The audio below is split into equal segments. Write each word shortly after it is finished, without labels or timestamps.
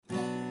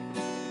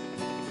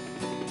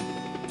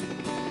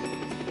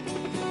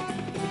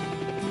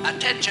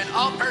Attention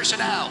all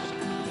personnel.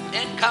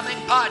 Incoming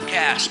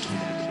podcast.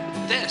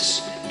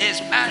 This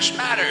is MASH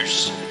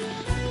Matters.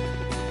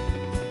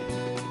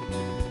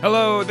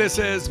 Hello, this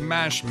is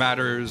MASH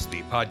Matters,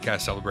 the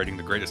podcast celebrating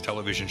the greatest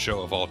television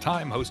show of all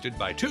time, hosted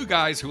by two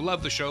guys who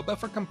love the show, but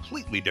for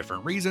completely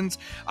different reasons.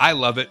 I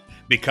love it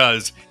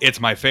because it's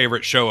my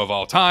favorite show of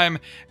all time,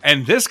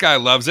 and this guy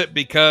loves it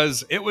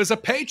because it was a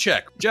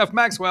paycheck. Jeff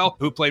Maxwell,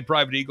 who played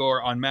Private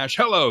Igor on MASH.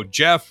 Hello,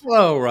 Jeff.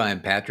 Hello,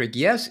 Ryan Patrick.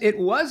 Yes, it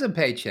was a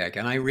paycheck,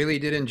 and I really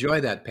did enjoy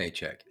that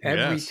paycheck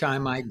every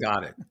time I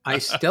got it. I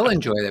still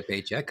enjoy that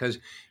paycheck because,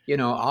 you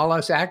know, all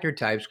us actor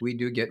types, we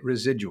do get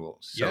residuals.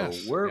 So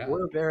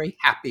we're very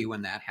happy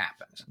when that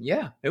happens.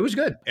 Yeah, it was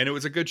good. And it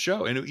was a good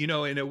show. And,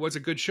 it was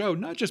a good show,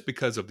 not just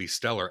because of the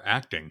stellar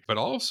acting, but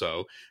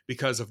also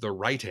because of the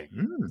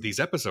writing. These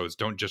episodes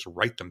don't just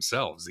write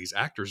themselves. These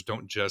actors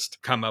don't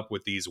just come up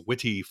with these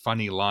witty,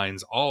 funny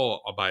lines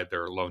all by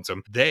their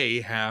lonesome.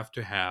 They have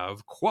to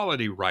have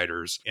quality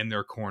writers in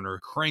their corner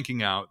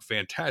cranking out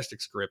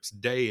fantastic scripts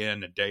day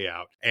in and day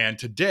out. And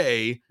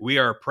today we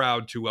are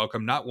proud to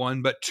welcome not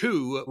one, but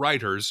two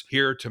writers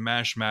here to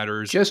MASH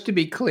Matters. Just to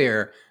be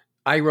clear,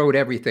 I wrote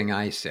everything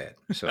I said.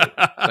 So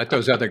let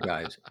those other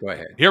guys go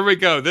ahead. Here we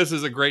go. This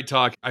is a great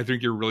talk. I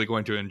think you're really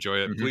going to enjoy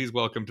it. Please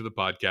welcome to the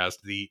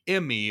podcast the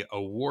Emmy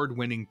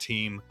award-winning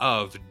team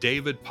of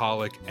David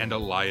Pollack and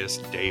Elias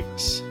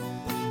Davis.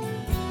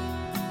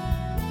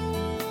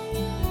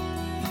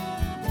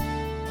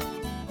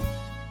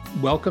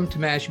 Welcome to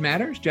MASH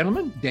Matters,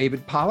 gentlemen.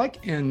 David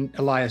Pollack and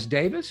Elias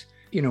Davis.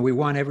 You know, we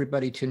want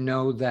everybody to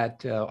know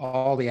that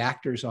all the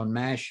actors on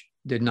MASH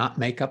did not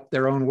make up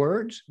their own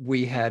words.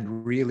 We had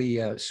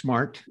really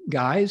smart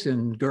guys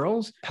and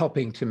girls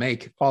helping to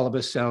make all of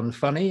us sound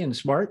funny and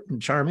smart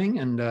and charming.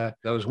 And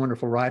those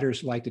wonderful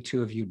writers, like the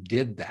two of you,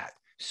 did that.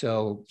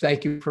 So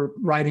thank you for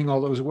writing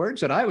all those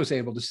words that I was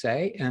able to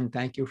say. And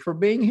thank you for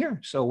being here.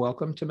 So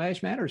welcome to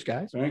MASH Matters,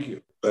 guys. Thank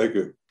you. Thank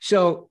you.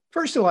 So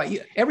first of all,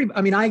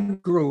 I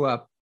grew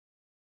up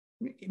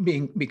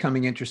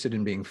becoming interested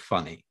in being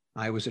funny.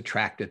 I was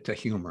attracted to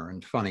humor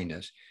and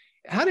funniness.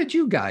 How did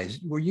you guys,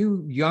 were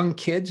you young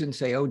kids and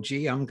say, oh,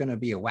 gee, I'm going to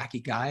be a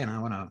wacky guy and I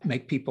want to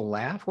make people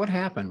laugh? What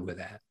happened with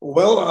that?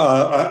 Well,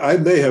 I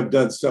may have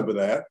done some of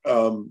that.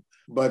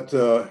 But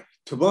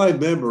to my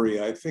memory,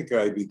 I think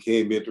I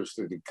became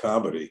interested in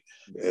comedy.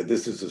 And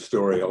this is a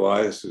story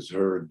Elias has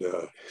heard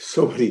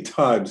so many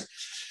times,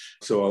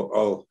 so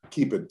I'll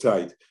keep it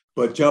tight.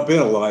 But jump in,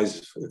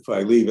 Elias, if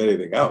I leave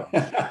anything out.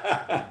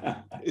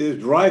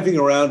 Driving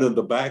around in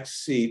the back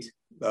seat.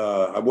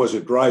 I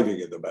wasn't driving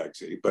in the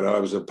backseat, but I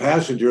was a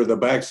passenger in the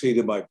backseat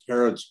of my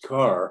parents'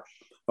 car,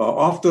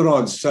 often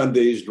on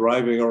Sundays,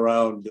 driving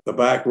around the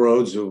back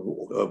roads of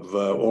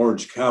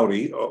Orange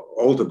County,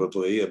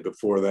 ultimately, and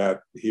before that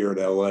here in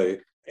LA.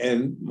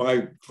 And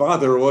my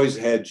father always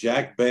had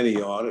Jack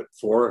Benny on at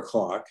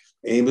 4:00,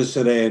 Amos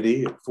and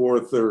Andy at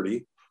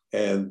 4:30,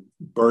 and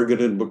Bergen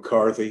and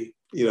McCarthy,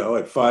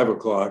 at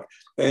 5:00.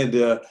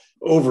 And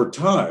over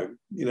time,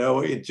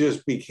 it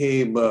just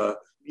became...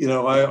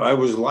 I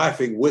was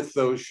laughing with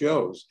those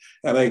shows.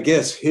 And I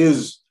guess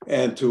his,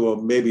 and to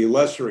a maybe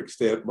lesser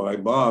extent, my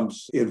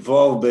mom's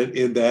involvement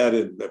in that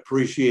and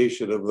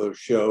appreciation of those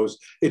shows,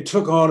 it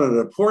took on an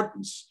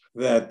importance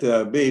that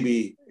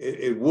maybe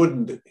it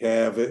wouldn't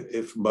have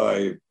if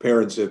my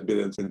parents had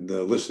been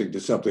listening to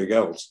something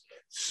else.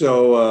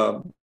 So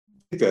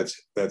I think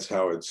that's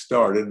how it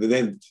started. And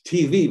then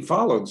TV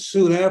followed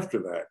soon after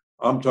that.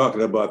 I'm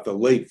talking about the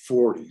late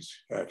 40s,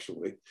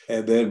 actually.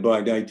 And then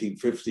by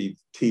 1950,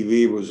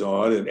 TV was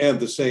on, and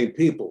the same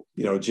people.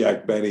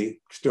 Jack Benny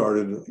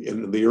started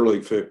in the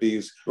early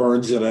 50s.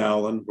 Burns and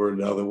Allen were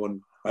another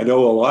one. I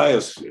know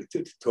Elias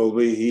told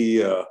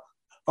me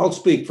I'll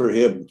speak for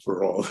him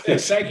for all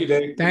this. Thank you,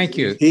 Dave. Thank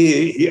you.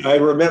 I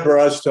remember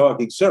us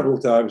talking several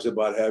times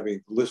about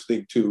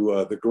listening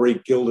to The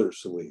Great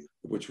Gildersleeve,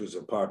 which was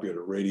a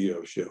popular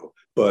radio show.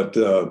 But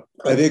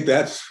I think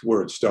that's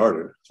where it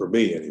started, for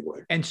me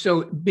anyway. And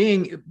so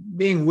being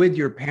with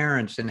your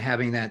parents and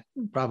having that,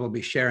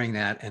 probably sharing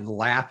that and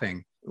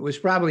laughing, was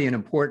probably an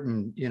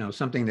important,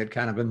 something that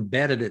kind of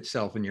embedded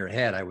itself in your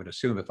head, I would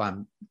assume, if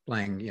I'm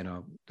playing,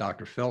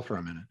 Dr. Phil for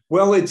a minute.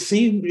 Well, it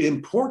seemed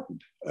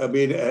important. I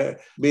mean, a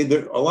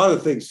lot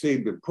of things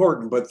seemed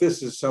important, but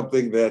this is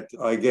something that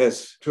I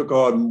guess took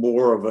on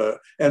more of a,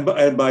 and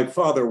my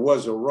father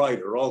was a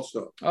writer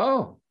also.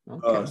 Oh,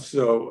 okay.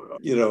 So,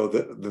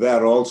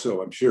 that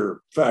also, I'm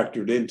sure,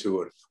 factored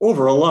into it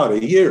over a lot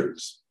of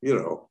years,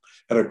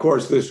 And of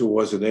course, this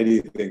wasn't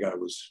anything I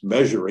was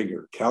measuring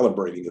or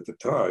calibrating at the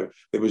time.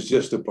 It was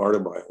just a part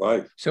of my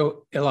life.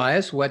 So,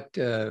 Elias, what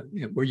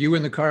were you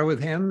in the car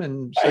with him?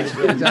 And is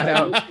that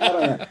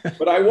how?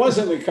 But I was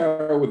in the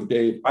car with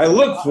Dave. I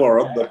looked for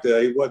him, but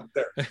he wasn't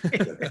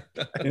there.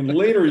 In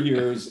later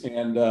years,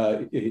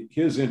 and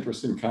his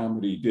interest in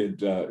comedy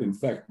did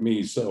infect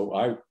me. So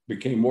I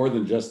became more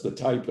than just the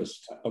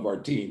typist of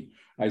our team.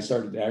 I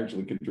started to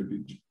actually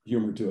contribute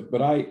humor to it.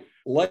 But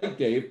like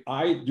Dave,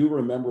 I do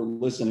remember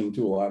listening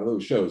to a lot of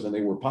those shows, and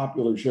they were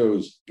popular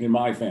shows in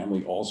my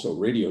family, also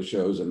radio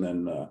shows, and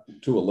then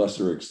to a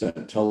lesser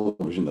extent,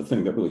 television. The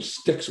thing that really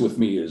sticks with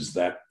me is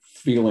that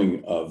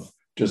feeling of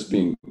just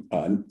being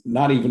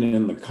not even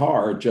in the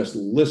car, just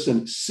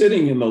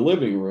sitting in the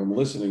living room,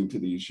 listening to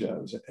these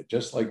shows,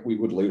 just like we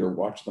would later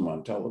watch them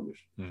on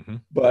television. Mm-hmm.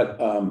 But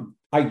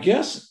I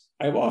guess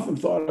I've often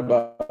thought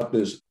about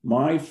this.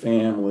 My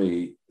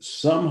family,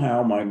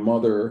 somehow my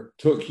mother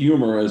took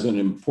humor as an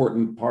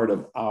important part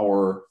of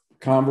our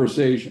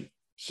conversation.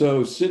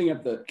 So sitting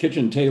at the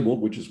kitchen table,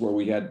 which is where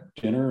we had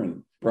dinner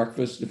and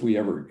breakfast, if we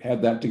ever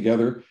had that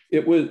together,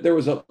 there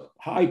was a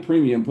high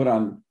premium put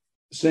on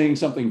saying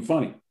something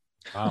funny,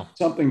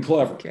 something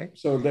clever,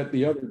 so that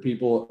the other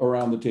people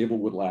around the table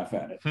would laugh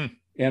at it.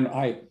 And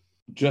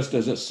just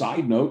as a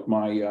side note,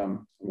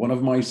 one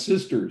of my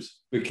sisters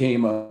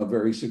became a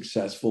very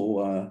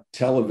successful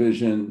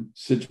television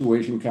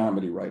situation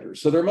comedy writer.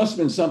 So there must have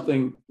been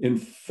something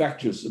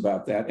infectious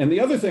about that. And the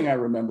other thing I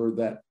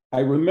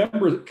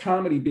remember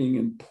comedy being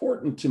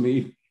important to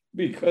me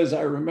because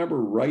I remember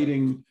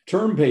writing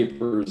term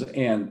papers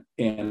and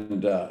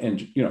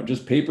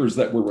just papers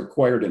that were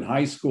required in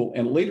high school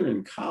and later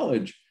in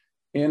college.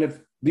 And if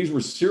these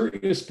were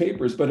serious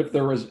papers, but if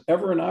there was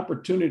ever an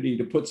opportunity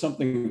to put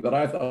something that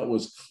I thought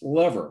was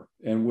clever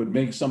and would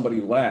make somebody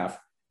laugh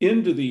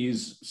into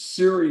these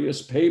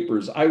serious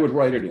papers, I would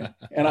write it in.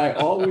 And I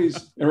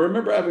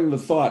remember having the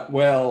thought,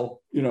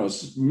 well,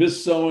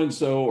 Miss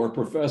So-and-so or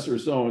Professor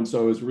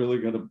So-and-so is really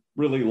going to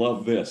really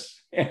love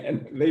this.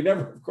 And they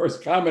never, of course,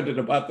 commented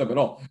about them at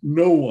all.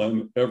 No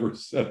one ever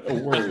said a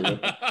word.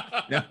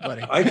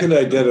 I can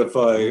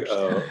identify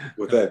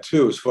with that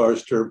too, as far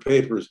as term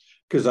papers,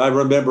 because I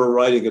remember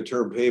writing a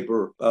term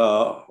paper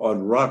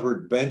on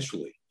Robert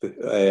Benchley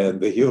and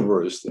the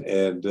humorist.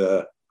 And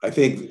I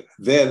think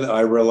then I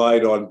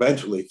relied on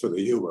Benchley for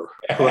the humor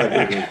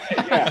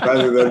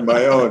rather than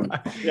my own.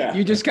 Yeah.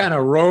 You just kind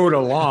of rode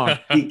along.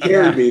 He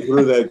carried me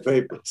through that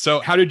paper. So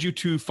how did you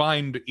two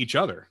find each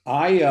other?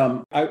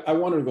 I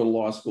wanted to go to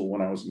law school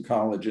when I was in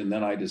college. And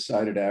then I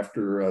decided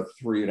after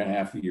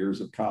 3.5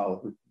 years of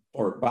college,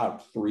 or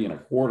about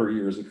 3.25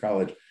 years of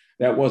college,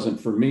 that wasn't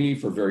for me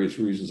for various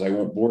reasons I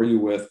won't bore you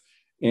with.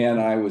 And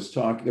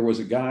there was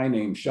a guy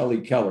named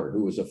Shelley Keller,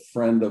 who was a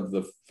friend of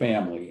the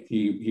family.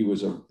 He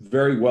was a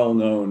very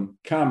well-known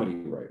comedy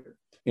writer.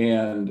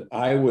 And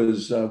I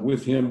was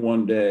with him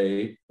one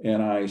day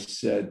and I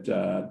said,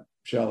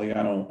 Shelley,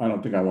 I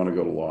don't think I want to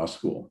go to law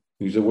school.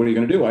 He said, what are you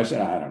going to do? I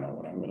said, I don't know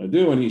what I'm going to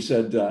do. And he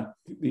said,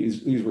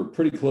 these were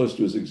pretty close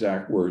to his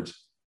exact words.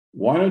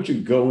 Why don't you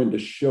go into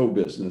show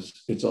business?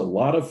 It's a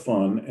lot of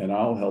fun and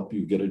I'll help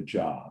you get a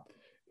job.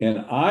 And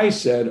I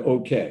said,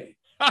 okay.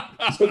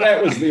 So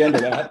that was the end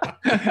of that.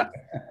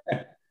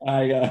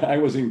 I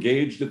was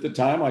engaged at the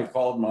time. I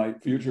called my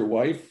future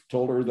wife,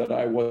 told her that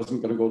I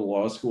wasn't going to go to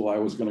law school. I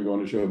was going to go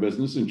into show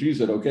business. And she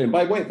said, okay. And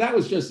by the way, that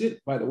was just it.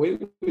 By the way,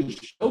 it was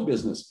show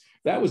business.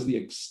 That was the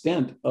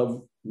extent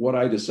of what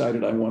I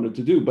decided I wanted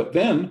to do. But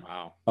then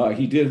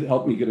he did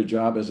help me get a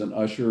job as an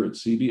usher at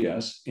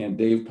CBS. And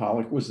Dave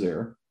Pollock was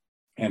there.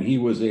 And he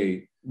was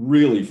a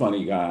really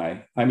funny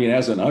guy. I mean,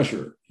 as an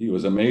usher, he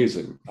was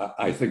amazing.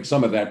 I think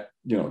some of that,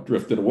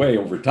 drifted away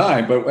over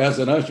time, but as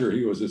an usher,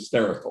 he was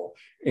hysterical.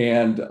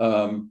 And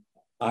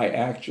I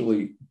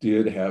actually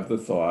did have the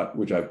thought,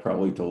 which I've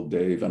probably told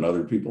Dave and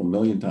other people a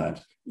million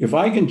times, if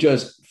I can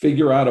just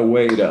figure out a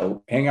way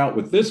to hang out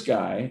with this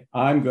guy,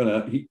 I'm going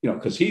to,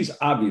 because he's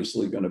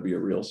obviously going to be a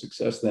real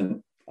success,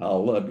 then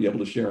I'll be able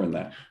to share in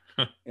that.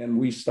 And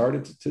we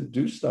started to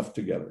do stuff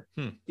together.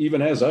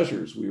 Even as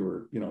ushers, we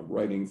were,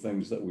 writing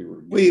things that we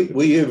were.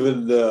 We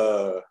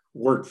even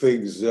worked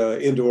things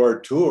into our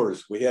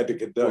tours. We had to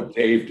conduct. Well,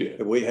 Dave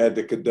did. We had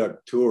to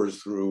conduct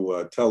tours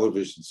through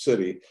Television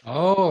City.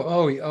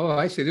 Oh!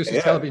 I see. This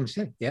is Television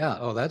City. Yeah.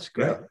 Oh, that's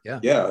great.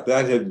 Yeah.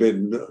 That had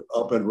been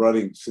up and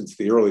running since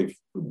the early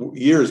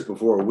years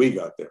before we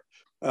got there,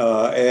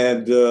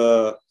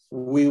 and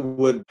we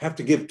would have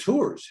to give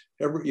tours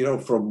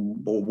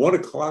from 1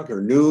 o'clock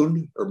or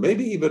noon, or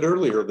maybe even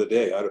earlier in the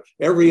day.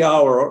 Every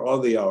hour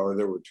on the hour,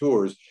 there were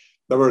tours.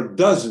 There were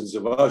dozens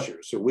of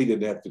ushers, so we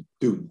didn't have to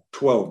do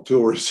 12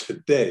 tours a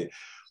day.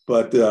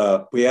 But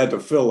we had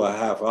to fill a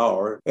half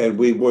hour, and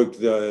we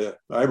worked.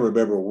 I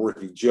remember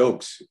working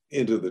jokes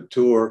into the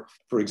tour.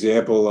 For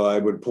example, I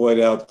would point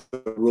out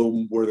the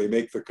room where they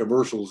make the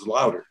commercials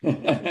louder,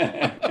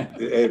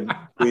 and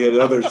we had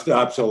other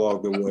stops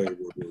along the way.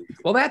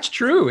 Well, that's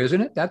true, isn't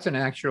it? That's an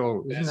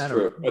actual. That's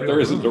true, but there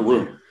isn't a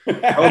room.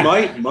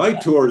 My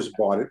tours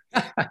bought it.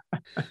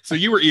 So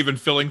you were even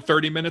filling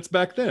 30 minutes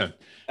back then.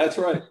 That's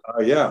right.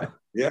 Yeah.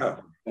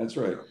 That's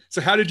right.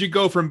 So how did you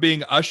go from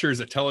being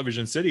ushers at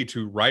Television City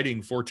to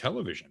writing for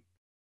television?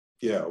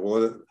 Yeah,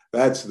 well,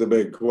 that's the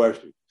big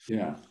question.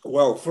 Yeah.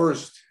 Well,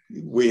 first,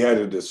 we had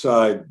to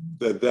decide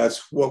that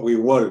that's what we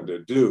wanted to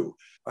do.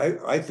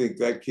 I think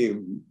that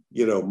came,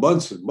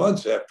 months and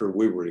months after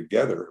we were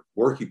together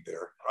working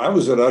there. I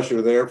was an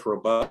usher there for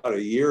about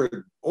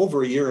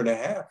over a year and a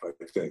half, I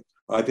think.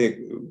 I think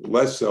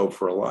less so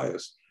for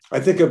Elias. I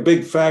think a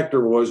big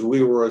factor was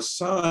we were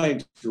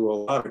assigned to a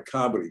lot of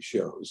comedy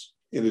shows.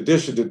 In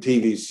addition to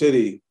TV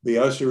City, the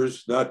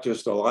ushers, not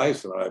just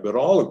Elias and I, but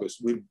all of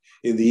us,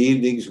 in the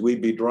evenings,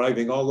 we'd be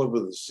driving all over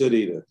the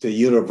city to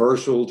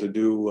Universal to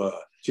do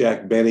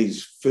Jack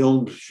Benny's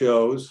film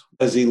shows,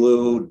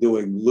 Desilu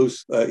doing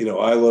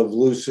I Love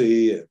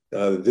Lucy,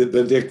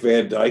 the Dick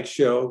Van Dyke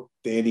Show,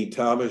 Danny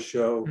Thomas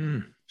Show.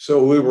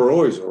 So we were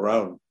always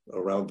around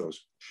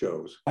those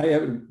shows. I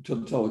have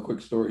to tell a quick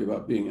story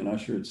about being an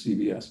usher at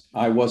CBS.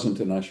 I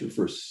wasn't an usher at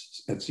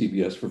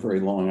CBS for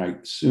very long. I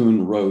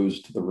soon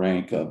rose to the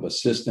rank of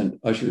assistant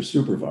usher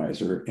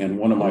supervisor. And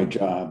one of my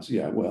jobs,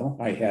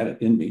 I had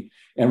it in me.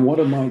 And one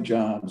of my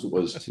jobs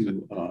was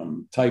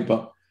to type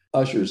up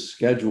ushers'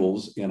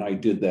 schedules. And I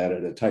did that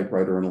at a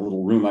typewriter in a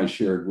little room I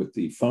shared with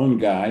the phone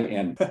guy.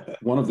 And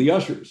one of the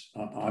ushers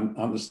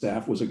on the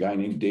staff was a guy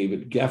named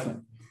David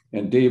Geffen.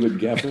 And David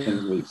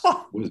Geffen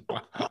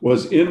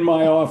was in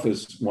my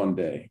office one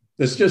day.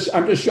 I'm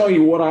just showing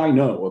you what I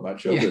know about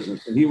show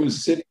business. And he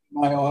was sitting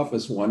in my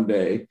office one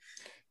day,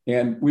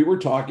 and we were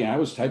talking. I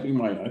was typing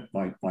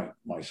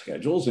my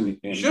schedules, and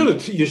you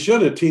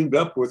should have teamed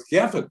up with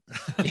Geffen.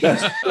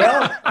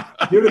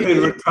 You'd have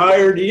been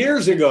retired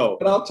years ago.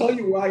 But I'll tell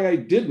you why I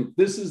didn't.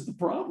 This is the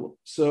problem.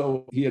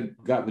 So he had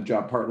gotten the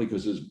job partly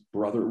because his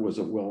brother was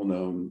a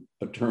well-known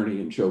attorney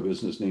in show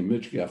business named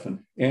Mitch Geffen.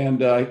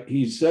 And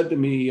he said to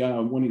me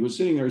when he was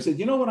sitting there, he said,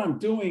 "You know what I'm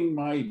doing?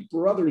 My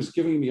brother's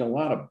giving me a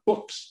lot of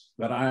books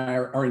that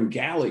are in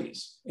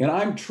galleys. And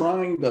I'm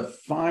trying to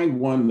find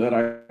one that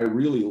I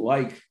really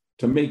like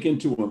to make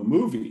into a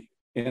movie."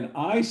 And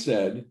I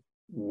said,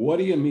 "What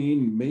do you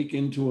mean make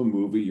into a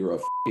movie? You're a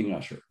fucking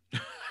usher."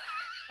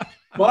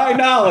 My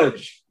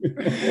knowledge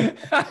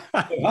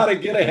how to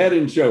get ahead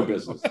in show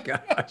business.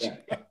 Gosh.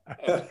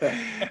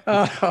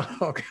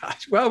 Oh,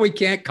 gosh. Well, we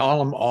can't call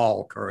them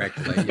all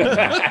correctly.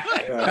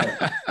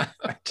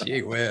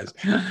 Gee whiz.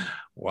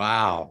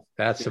 Wow.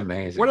 That's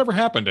amazing. Whatever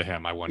happened to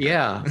him, I wonder.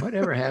 Yeah.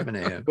 Whatever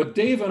happened to him? But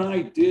Dave and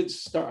I did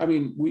start. I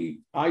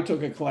mean, I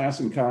took a class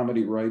in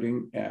comedy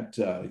writing at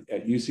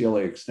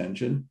UCLA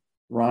Extension.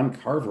 Ron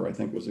Carver, I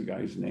think, was the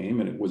guy's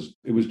name. And it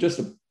was just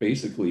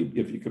basically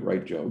if you could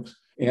write jokes.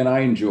 And I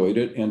enjoyed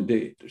it, and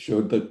Dave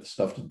showed the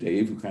stuff to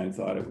Dave, who kind of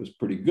thought it was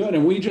pretty good.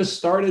 And we just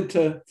started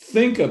to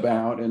think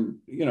about and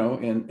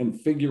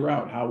figure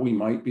out how we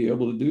might be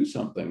able to do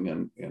something.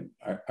 And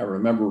I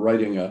remember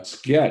writing a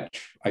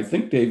sketch. I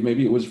think, Dave,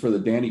 maybe it was for the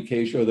Danny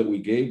Kaye show that we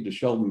gave to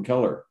Sheldon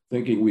Keller,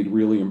 thinking we'd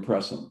really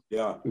impress him.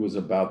 Yeah. It was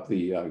about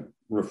the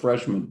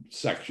refreshment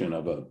section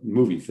of a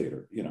movie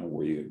theater,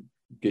 where you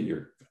get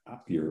your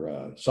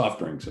soft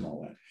drinks and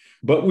all that.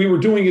 But we were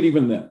doing it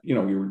even then.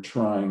 We were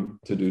trying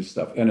to do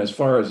stuff. And as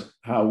far as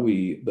how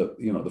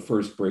the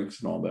first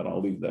breaks and all that, I'll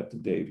leave that to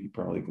Dave. He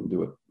probably can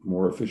do it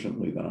more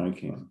efficiently than I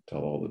can,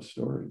 tell all the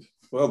stories.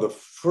 Well, the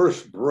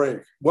first break.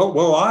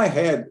 Well, I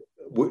had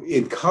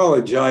in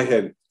college. I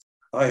had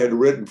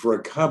written for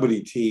a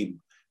comedy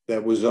team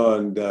that was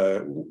on.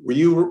 Were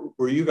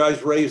you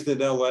guys raised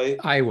in L.A.?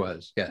 I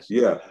was, yes.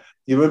 Yeah.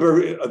 You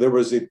remember there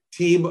was a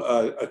team,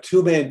 a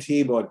two-man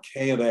team on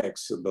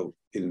KNX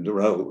in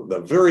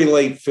the very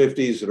late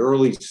 50s and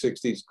early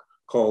 60s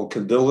called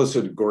Condilis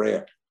and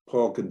Grant,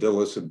 Paul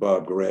Condilis and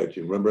Bob Grant.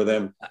 You remember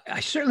them? I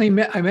certainly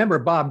I remember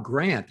Bob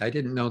Grant. I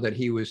didn't know that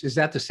is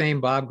that the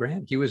same Bob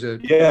Grant? He was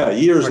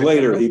years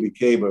later he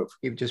became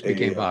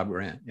became Bob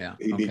Grant. Yeah.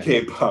 He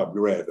became Bob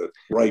Grant, a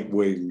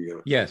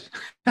right-wing. Yes.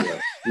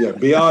 Yeah,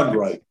 beyond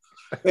right.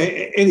 But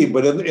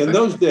in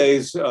those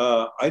days,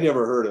 I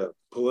never heard a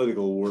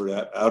political word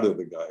out of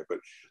the guy, but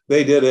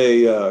they did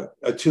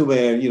a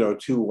two-man,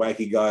 two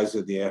wacky guys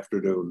in the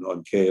afternoon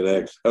on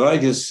KNX, and I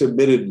just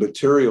submitted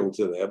material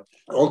to them.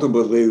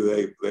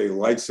 Ultimately, they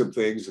liked some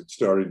things and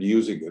started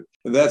using it,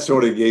 and that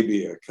sort of gave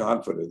me a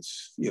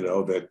confidence,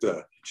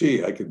 that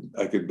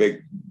I could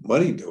make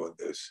money doing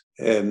this.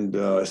 And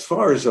as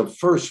far as a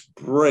first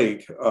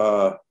break,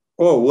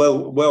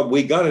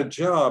 we got a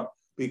job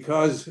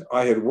because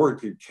I had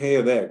worked at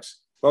KNX.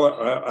 Well,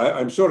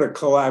 I'm sort of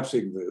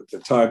collapsing the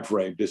time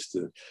frame just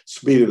to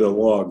speed it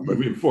along. But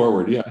moving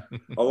forward, yeah.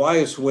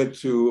 Elias went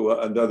to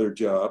another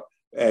job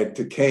to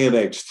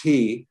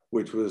KNXT,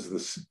 which was the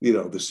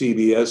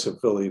CBS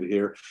affiliate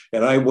here,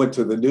 and I went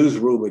to the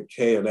newsroom at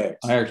KNX.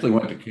 I actually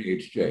went to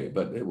KHJ,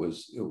 but it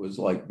was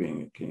like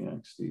being at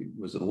KNXT. It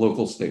was a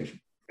local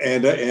station.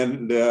 And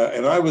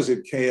I was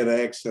at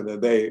KNX,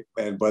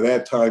 and by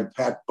that time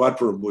Pat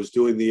Buttram was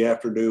doing the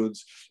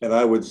afternoons, and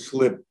I would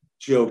slip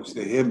jokes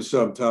to him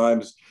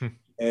sometimes.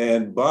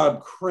 And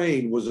Bob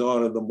Crane was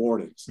on in the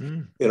mornings.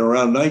 In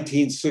around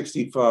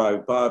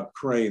 1965, Bob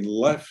Crane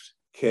left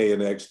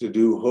KNX to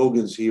do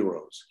Hogan's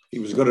Heroes. He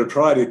was going to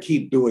try to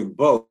keep doing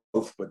both,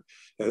 but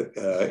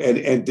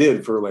and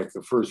did for like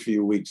the first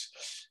few weeks.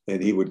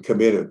 and he would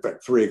come in at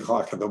like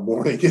 3:00 in the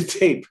morning and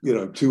tape,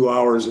 2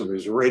 hours of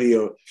his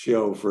radio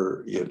show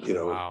for,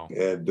 Wow.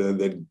 and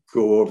then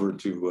go over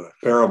to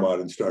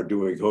Paramount and start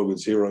doing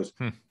Hogan's Heroes.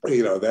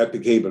 That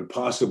became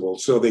impossible.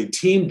 So they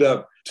teamed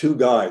up two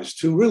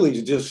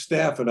really just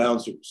staff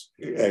announcers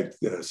at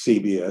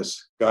CBS,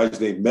 guys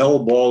named Mel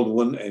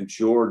Baldwin and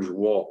George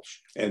Walsh.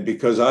 And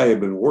because I had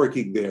been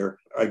working there,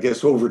 I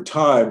guess over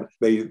time,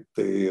 the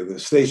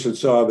station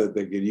saw that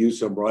they could use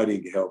some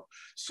writing help.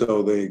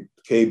 So they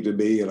came to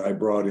me and I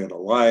brought in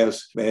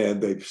Elias,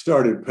 and they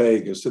started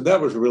paying us. And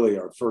that was really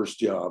our first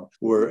job,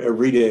 where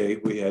every day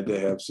we had to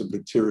have some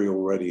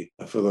material ready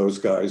for those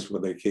guys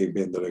when they came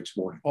in the next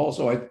morning.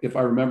 Also, if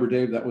I remember,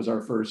 Dave, that was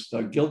our first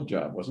Guild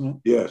job, wasn't it?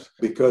 Yes,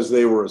 because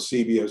they were a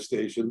CBS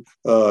station.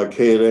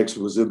 KNX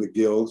was in the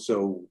Guild,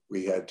 so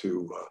we had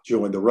to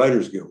join the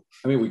Writers Guild.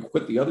 I mean, we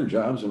quit the other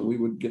jobs and we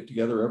would get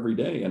together every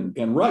day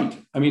and write.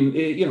 I mean,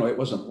 it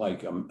wasn't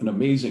like an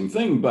amazing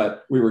thing,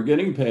 but we were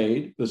getting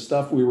paid. The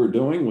stuff we were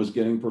doing was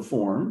getting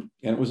performed,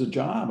 and it was a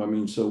job. I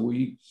mean, so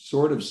we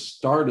sort of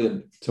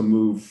started to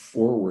move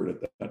forward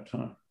at that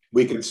time.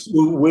 We could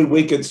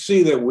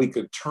see that we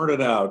could turn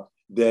it out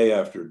day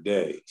after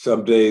day.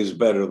 Some days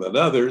better than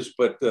others,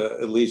 but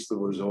at least there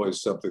was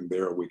always something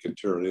there we could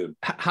turn in.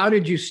 How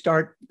did you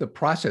start the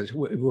process?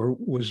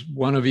 Was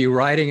one of you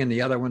writing and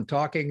the other one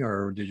talking,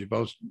 or did you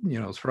both,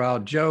 throw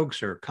out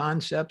jokes or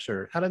concepts,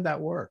 or how did that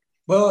work?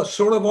 Well,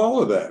 sort of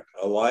all of that.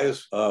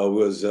 Elias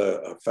was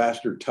a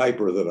faster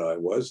typer than I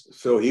was,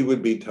 so he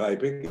would be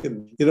typing.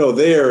 And,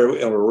 there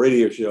on a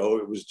radio show,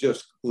 it was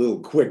just little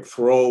quick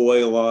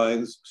throwaway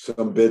lines.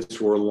 Some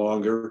bits were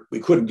longer. We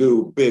couldn't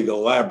do big,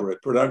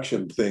 elaborate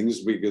production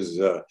things because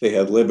they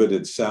had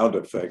limited sound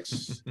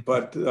effects.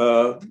 But,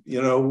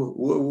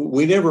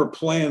 we never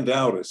planned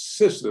out a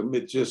system.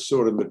 It just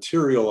sort of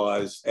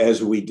materialized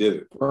as we did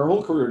it. Our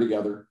whole career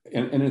together,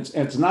 and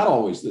it's not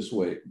always this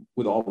way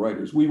with all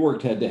writers. We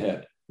worked head to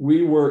head.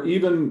 We were,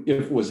 even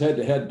if it was head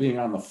to head, being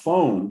on the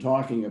phone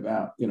talking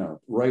about,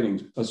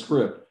 writing a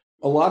script.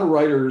 A lot of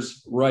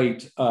writers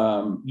write,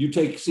 you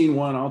take scene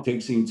one, I'll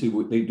take scene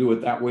two. They do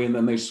it that way, and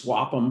then they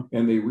swap them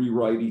and they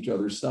rewrite each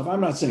other's stuff.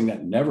 I'm not saying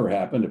that never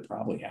happened. It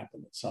probably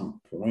happened at some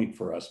point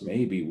for us.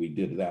 Maybe we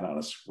did that on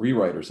a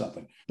rewrite or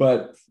something.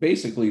 But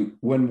basically,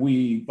 when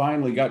we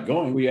finally got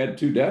going, we had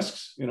two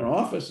desks in an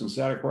office and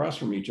sat across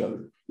from each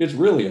other. It's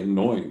really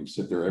annoying to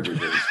sit there every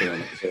day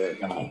staring at his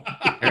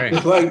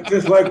head.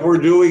 Just like we're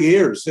doing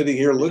here, sitting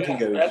here looking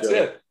at each other. That's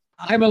it.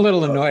 I'm a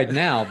little annoyed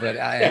now, but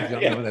I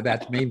don't know whether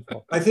that's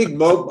meaningful. I think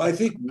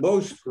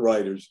most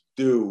writers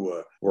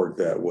do work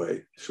that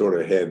way,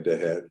 sort of head to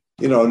head.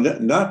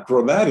 Not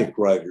dramatic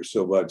writers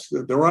so much.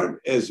 There aren't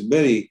as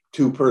many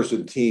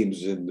two-person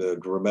teams in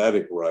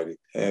dramatic writing.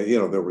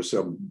 There were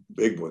some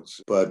big ones,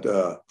 but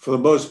for the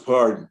most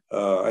part,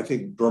 I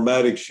think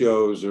dramatic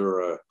shows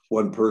are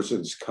one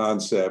person's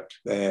concept,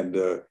 and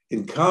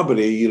in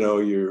comedy,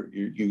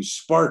 you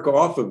spark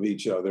off of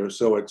each other,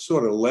 so it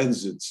sort of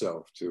lends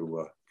itself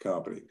to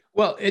comedy.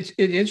 Well, it's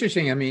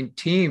interesting. I mean,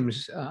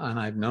 teams, and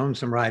I've known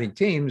some writing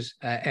teams,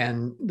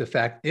 and the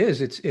fact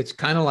is, it's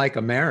kind of like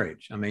a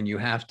marriage. I mean, you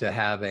have to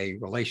have a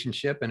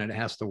relationship, and it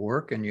has to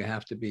work, and you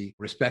have to be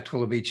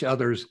respectful of each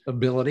other's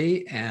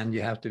ability, and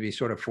you have to be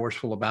sort of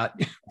forceful about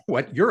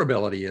what your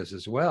ability is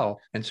as well,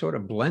 and sort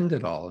of blend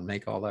it all and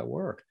make all that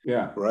work.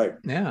 Yeah, right.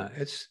 Yeah,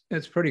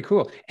 it's pretty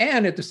cool.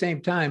 And at the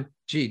same time,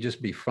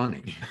 just be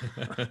funny.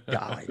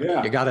 Golly,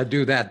 yeah. You got to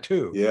do that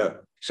too. Yeah.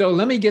 So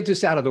let me get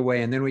this out of the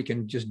way, and then we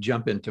can just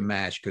jump into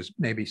MASH, because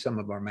maybe some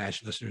of our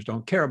MASH listeners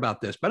don't care about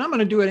this, but I'm going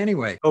to do it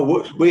anyway.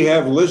 Oh, we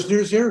have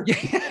listeners here?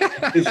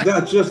 It's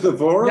not just the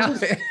four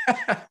of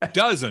us?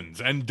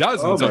 Dozens and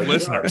dozens of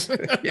listeners.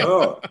 Yeah.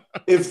 Oh,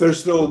 if they're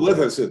still with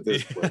us at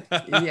this point.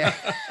 Yeah.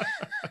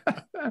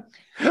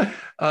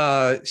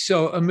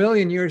 So a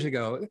million years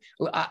ago,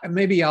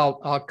 maybe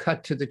I'll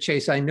cut to the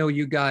chase. I know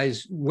you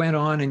guys went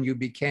on and you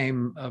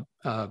became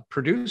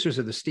producers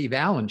of the Steve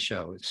Allen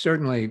Show.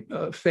 Certainly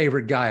a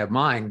favorite guy of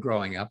mine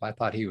growing up. I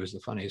thought he was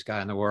the funniest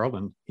guy in the world,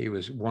 and he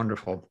was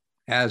wonderful.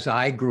 As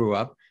I grew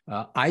up,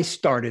 I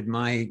started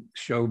my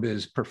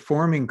showbiz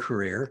performing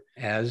career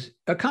as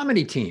a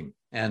comedy team.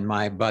 And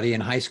my buddy in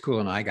high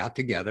school and I got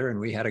together and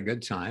we had a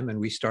good time, and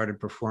we started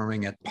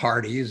performing at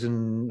parties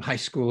and high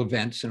school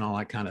events and all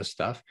that kind of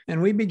stuff.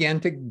 And we began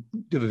to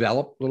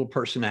develop little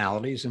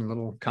personalities and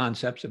little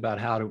concepts about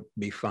how to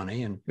be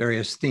funny and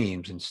various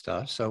themes and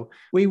stuff. So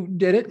we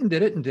did it,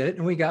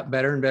 and we got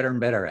better and better and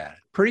better at it.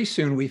 Pretty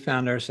soon we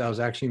found ourselves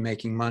actually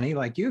making money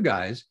like you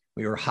guys.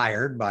 We were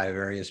hired by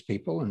various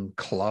people and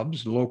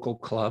clubs, local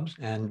clubs,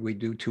 and we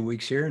do 2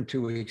 weeks here and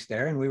 2 weeks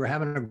there. And we were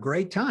having a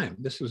great time.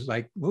 This was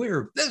like,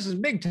 this is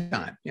big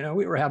time.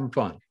 We were having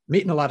fun,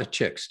 meeting a lot of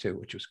chicks too,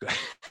 which was good.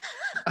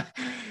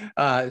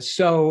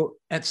 So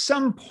at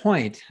some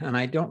point, and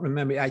I don't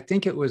remember, I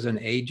think it was an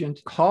agent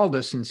called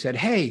us and said,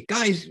 "Hey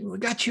guys, we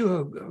got you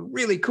a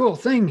really cool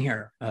thing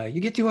here. You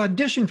get to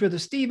audition for the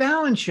Steve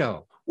Allen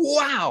Show."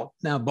 Wow.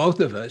 Now, both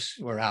of us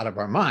were out of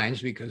our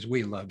minds because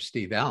we loved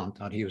Steve Allen,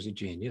 thought he was a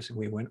genius. And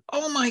we went,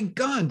 "Oh my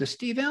God, the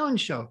Steve Allen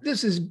Show.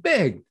 This is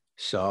big."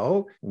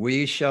 So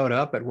we showed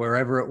up at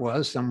wherever it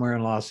was, somewhere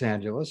in Los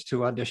Angeles,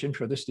 to audition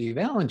for the Steve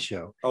Allen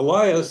Show.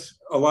 Elias,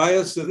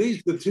 are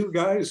these the two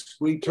guys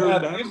we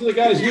turned down? These are the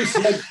guys you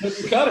said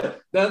couldn't cut it.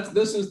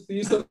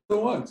 These are the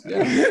ones.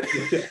 Yeah.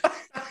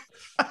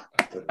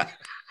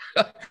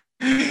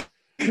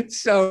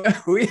 So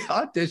we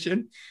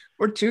auditioned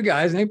for two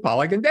guys named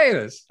Pollock and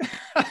Davis.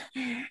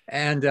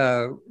 And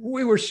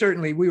we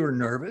were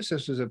nervous.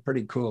 This was a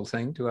pretty cool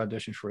thing to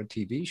audition for a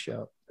TV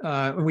show.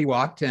 We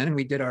walked in and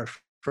we did our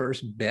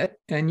first bit,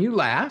 and you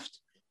laughed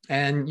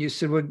and you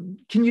said, well,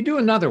 can you do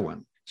another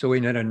one? So we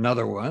did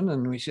another one,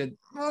 and we said,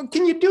 well,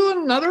 can you do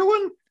another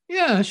one?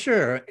 Yeah,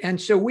 sure. And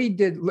so we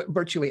did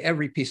virtually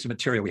every piece of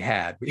material we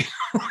had.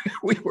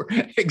 We were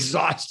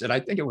exhausted.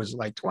 I think it was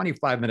like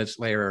 25 minutes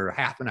later, or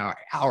half an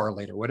hour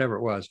later, whatever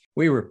it was,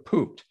 we were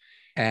pooped.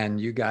 And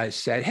you guys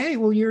said, hey,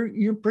 well,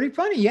 you're pretty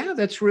funny. Yeah,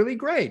 that's really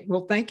great.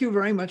 Well, thank you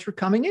very much for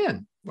coming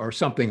in, or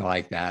something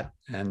like that.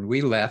 And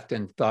we left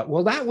and thought,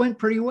 well, that went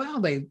pretty well.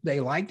 They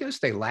liked us.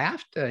 They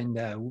laughed.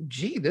 And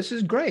gee, this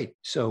is great.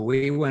 So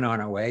we went on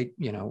our way,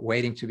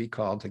 waiting to be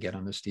called to get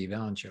on the Steve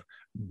Allen Show.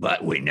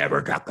 But we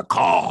never got the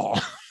call.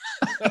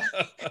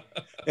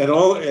 and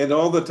all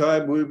the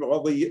time,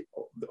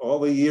 all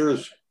the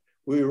years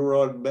we were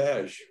on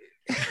MASH,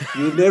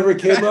 you never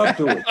came up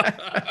to it.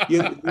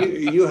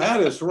 You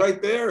had us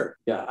right there.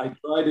 Yeah, I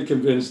tried to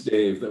convince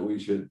Dave that we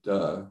should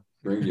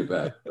bring you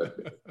back.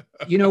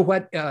 You know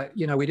what?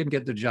 We didn't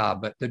get the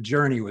job, but the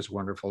journey was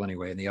wonderful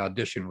anyway. And the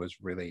audition was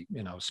really,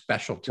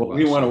 special to us.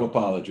 We want to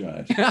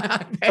apologize.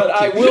 But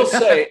I will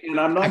say, and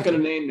I'm not going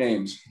to name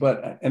names,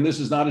 and this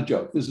is not a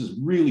joke, this is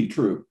really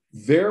true.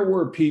 There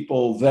were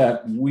people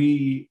that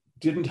we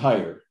didn't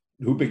hire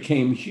who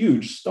became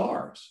huge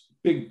stars,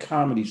 big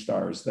comedy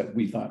stars that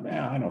we thought,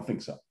 I don't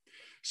think so.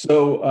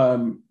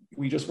 So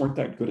we just weren't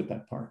that good at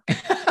that part.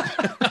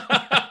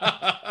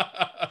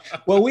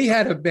 Well, we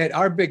had a bit.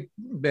 Our big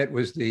bit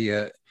was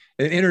an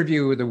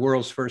interview with the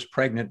world's first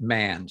pregnant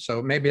man.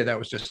 So maybe that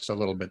was just a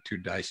little bit too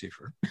dicey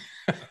for.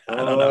 I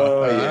don't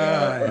know.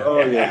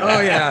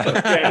 Oh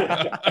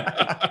yeah.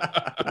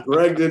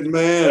 Pregnant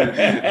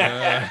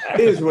man.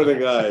 These were the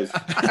guys.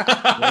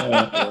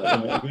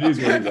 These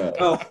were the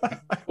guys.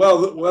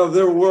 Well,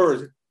 there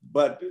were.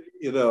 But,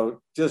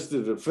 just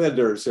to defend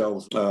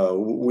ourselves,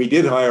 we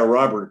did hire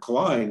Robert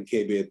Klein,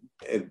 came in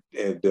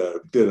and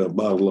did a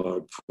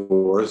monologue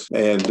for us.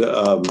 And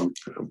I'm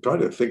trying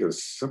to think of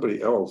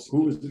somebody else.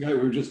 Who was the guy we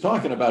were just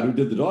talking about who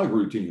did the dog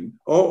routine?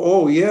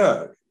 Oh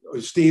yeah.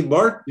 Steve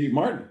Martin. Steve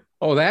Martin.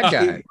 Oh, that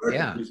guy.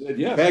 Yeah. He said,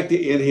 yeah. In fact,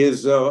 in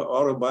his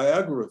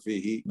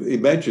autobiography, he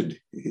mentioned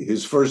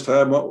his first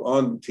time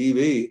on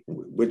TV,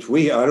 which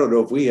I don't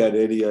know if we had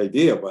any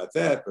idea about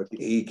that, but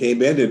he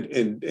came in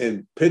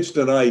and pitched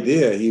an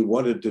idea he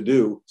wanted to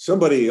do.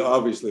 Somebody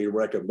obviously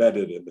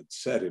recommended him and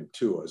sent him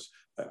to us.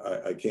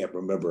 I can't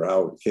remember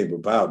how it came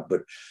about,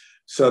 but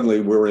suddenly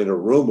we're in a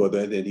room with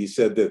it. And he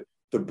said that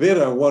the bit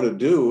I want to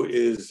do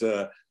is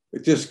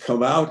just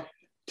come out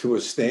to a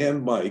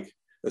stand-up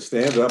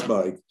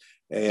mic,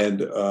 and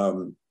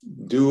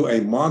do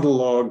a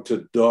monologue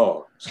to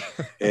dogs.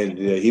 And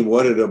he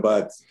wanted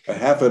about a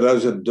half a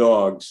dozen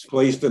dogs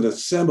placed in a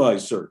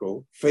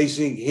semicircle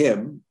facing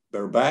him,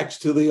 their backs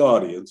to the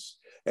audience.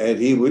 And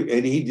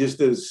he just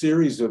did a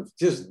series of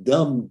just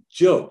dumb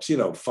jokes,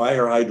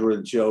 fire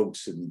hydrant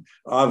jokes and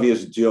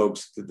obvious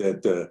jokes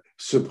that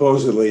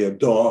supposedly a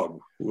dog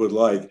would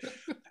like.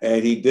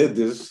 And he did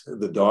this.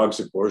 The dogs,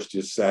 of course,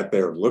 just sat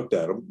there and looked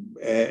at him.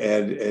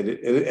 And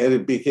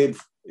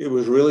it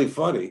was really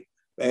funny.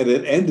 And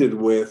it ended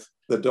with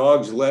the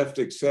dogs left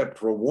except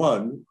for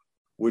one,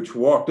 which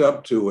walked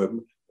up to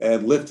him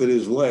and lifted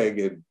his leg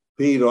and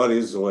peed on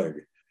his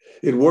leg.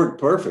 It worked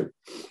perfect.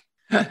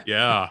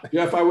 Yeah.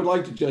 Jeff, I would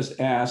like to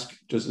just ask,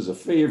 just as a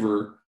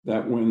favor,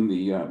 that when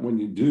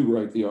you do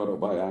write the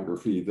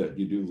autobiography, that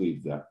you do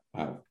leave that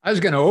out. I was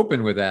going to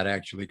open with that,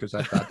 actually, because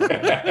I thought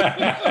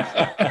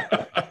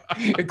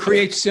it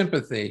creates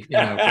sympathy.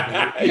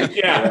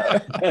 Yeah,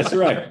 that's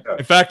right.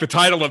 In fact, the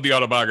title of the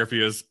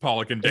autobiography is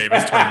Pollock and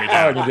Davis Turn Me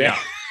Down. Yeah.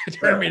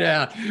 Turn me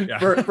down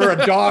for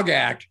a dog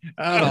act.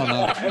 I don't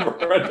know.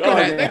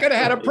 They could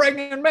have had a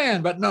pregnant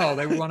man, but no,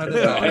 they wanted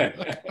a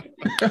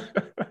dog.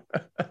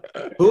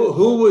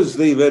 Who was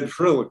the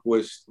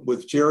ventriloquist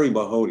with Jerry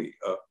Mahoney?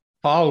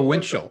 Paul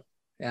Winchell.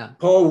 Yeah.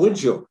 Paul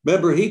Winchell.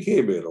 Remember, he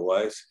came in,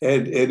 Elias.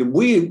 And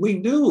we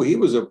knew he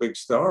was a big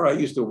star. I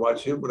used to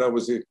watch him when I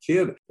was a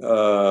kid.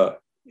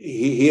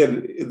 He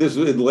had, this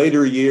in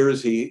later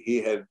years,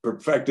 he had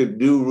perfected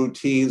new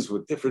routines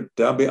with different,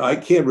 I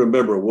can't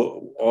remember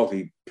what all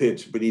he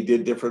pitched, but he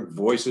did different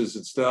voices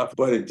and stuff.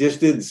 But it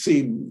just didn't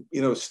seem,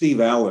 Steve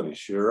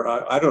Allen-ish.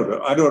 I don't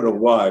know. I don't know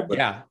why, but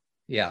yeah.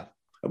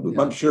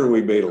 I'm sure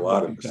we made a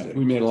lot of mistakes.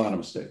 We made a lot of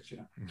mistakes,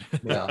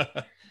 yeah.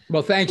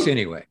 Well, thanks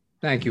anyway.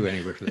 Thank you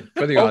anyway for the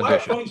audition. I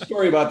have a funny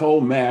story about the whole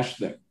MASH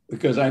thing,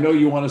 because I know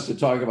you want us to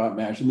talk about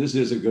MASH, and this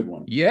is a good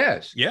one.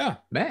 Yes. Yeah.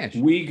 MASH.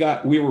 We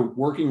were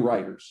working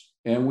writers,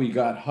 and we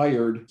got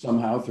hired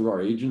somehow through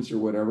our agents or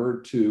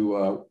whatever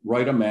to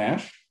write a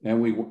MASH, and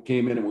we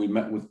came in and we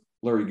met with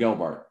Larry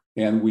Gelbart.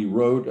 and we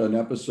wrote an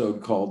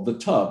episode called The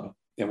Tub.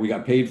 And we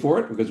got paid for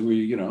it because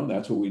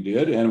that's what we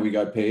did. And we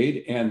got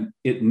paid, and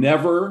it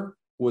never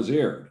was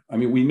aired. I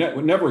mean, we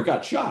never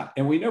got shot,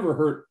 and we never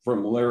heard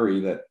from Larry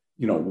that,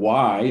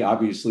 why.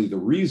 Obviously, the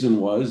reason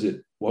was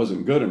it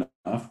wasn't good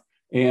enough.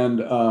 And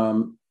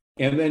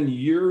then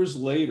years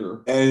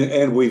later.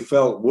 And we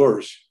felt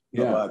worse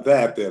about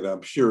that than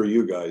I'm sure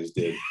you guys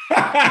did. Well,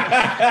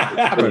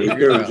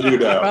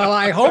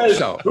 I hope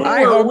so.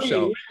 I hope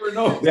so.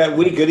 That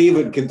we could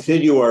even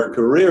continue our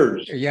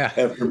careers Yeah.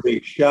 after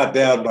being shot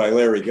down by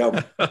Larry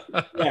Gelbar.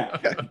 Yeah,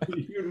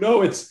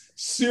 it's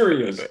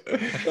serious.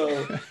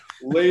 So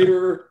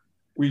later,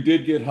 we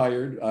did get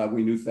hired.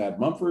 We knew Thad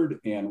Mumford,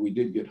 and we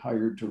did get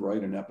hired to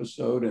write an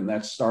episode, and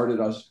that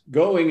started us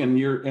going.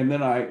 And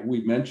then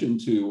we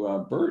mentioned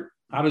to Bert,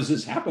 how does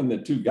this happen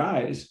that two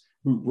guys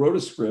who wrote a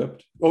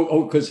script?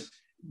 Because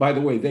by the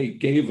way, they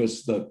gave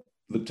us the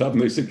Tub,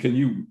 and they said, "Can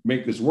you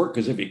make this work?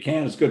 Because if you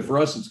can, it's good for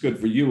us. It's good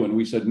for you." And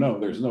we said, "No,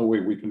 there's no way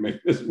we can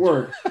make this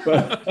work."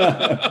 But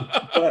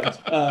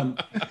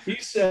he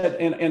said,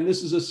 and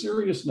this is a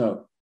serious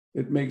note.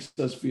 It makes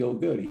us feel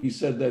good. He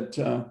said that,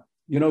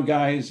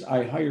 guys,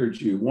 I hired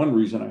you. One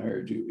reason I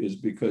hired you is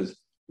because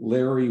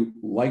Larry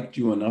liked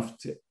you enough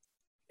to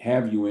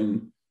have you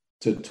in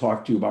to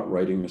talk to you about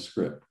writing a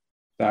script.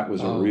 That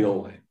was a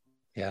real,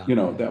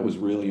 that was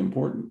really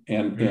important.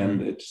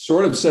 And it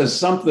sort of says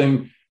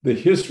something, the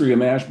history of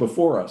MASH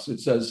before us. It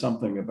says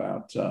something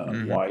about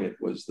why it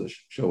was the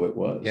show it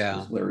was.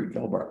 Yeah. Larry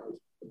Gelbar was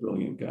a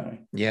brilliant guy.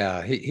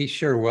 Yeah, he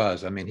sure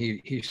was. I mean,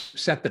 he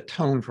set the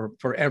tone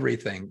for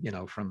everything,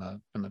 from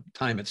the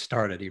time it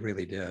started. He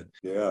really did.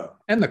 Yeah.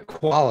 And the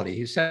quality,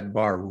 he set the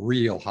bar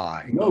real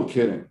high. No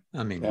kidding.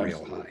 I mean,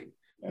 real high.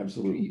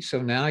 Absolutely.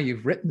 So now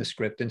you've written the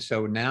script, and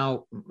so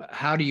now,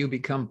 how do you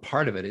become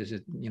part of it? Is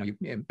it, you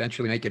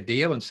eventually make a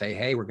deal and say,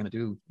 "Hey, we're going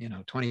to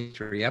do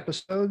 23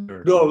 episodes"?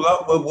 Or? No,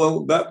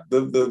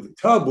 the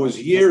Tub was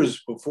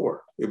years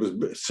before. It was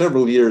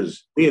several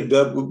years. We had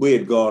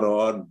gone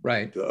on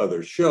to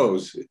other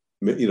shows.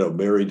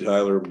 Mary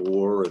Tyler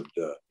Moore and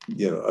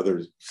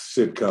other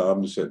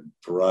sitcoms and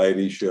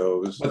variety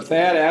shows. But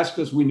Thad asked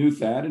us. We knew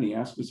Thad, and he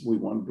asked us if we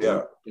wanted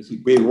to. Yeah,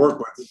 we had worked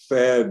with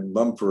Thad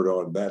Mumford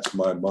on That's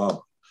My Mom.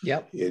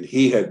 Yep. And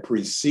he had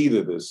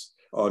preceded us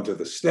onto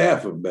the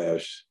staff of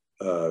MASH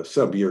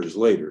some years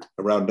later,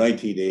 around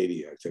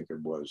 1980, I think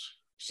it was,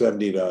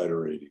 79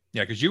 or 80.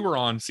 Yeah, because you were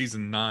on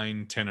season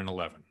 9, 10, and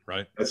 11,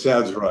 right? That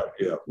sounds right,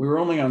 yeah. We were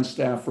only on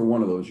staff for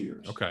one of those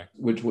years. Okay.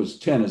 Which was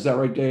 10. Is that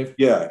right, Dave?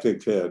 Yeah, I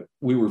think 10.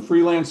 We were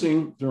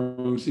freelancing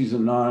during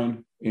season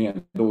 9,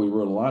 and though we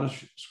wrote a lot of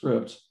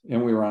scripts,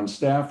 and we were on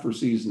staff for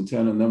season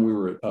 10, and then we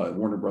were at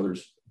Warner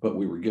Brothers, but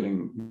we were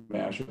getting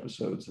MASH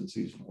episodes in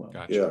season 11.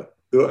 Gotcha. Yeah.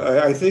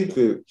 I think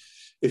that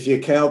if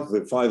you count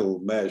the final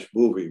MASH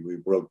movie, we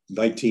wrote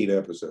 19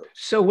 episodes.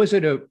 So was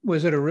it a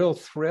real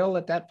thrill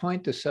at that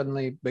point to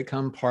suddenly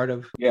become part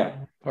of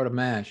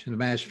MASH and the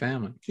MASH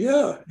family?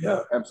 Yeah,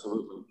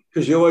 absolutely.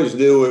 Because you always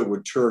knew it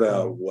would turn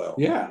out well.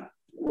 Yeah,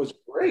 it was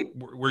great.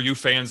 Were you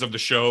fans of the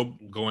show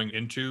going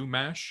into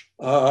MASH?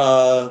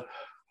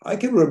 I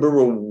can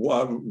remember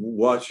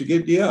watching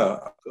it. Yeah,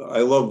 I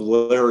love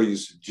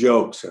Larry's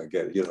jokes. I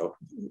get,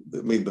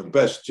 the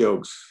best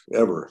jokes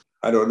ever.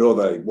 I don't know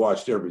that I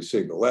watched every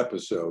single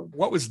episode.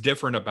 What was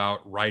different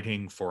about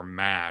writing for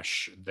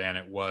MASH than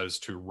it was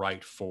to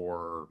write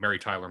for Mary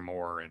Tyler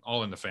Moore and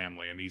All in the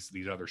Family and these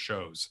other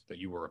shows that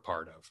you were a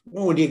part of?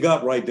 Well, when you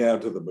got right down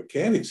to the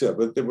mechanics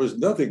of it, there was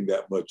nothing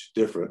that much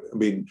different. I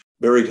mean,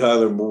 Mary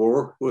Tyler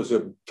Moore was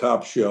a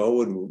top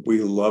show, and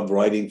we loved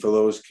writing for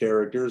those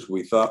characters.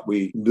 We thought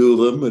we knew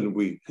them, and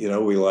we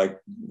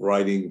liked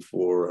writing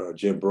for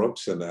Jim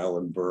Brooks and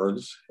Alan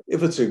Burns.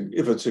 If it's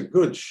a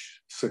good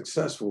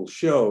successful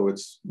show,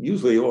 it's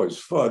usually always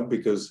fun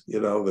because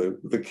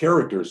the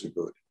characters are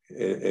good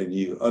and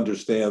you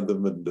understand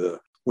them, and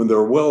when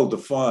they're well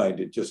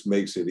defined, it just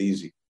makes it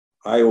easy.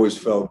 I always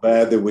felt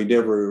bad that we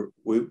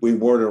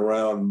weren't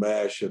around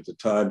MASH at the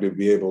time to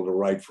be able to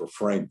write for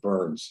Frank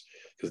Burns,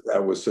 because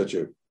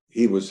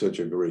he was such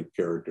a great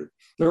character.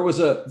 There was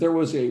a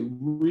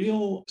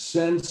real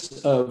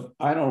sense of,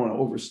 I don't want to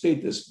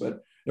overstate this, but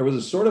there was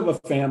a sort of a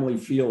family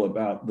feel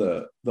about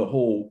the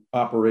whole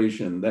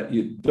operation that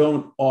you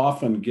don't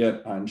often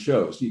get on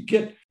shows.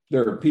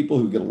 There are people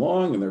who get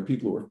along, and there are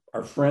people who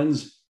are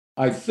friends.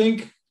 I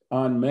think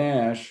on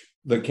MASH,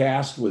 the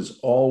cast was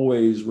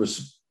always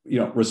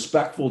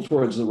respectful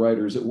towards the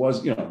writers. It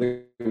was,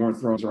 they weren't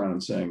throwing around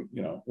and saying,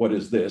 what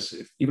is this?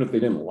 Even if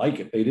they didn't like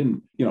it, they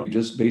didn't,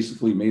 just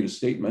basically made a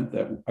statement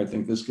that I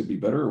think this could be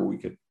better, or we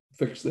could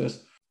fix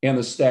this. And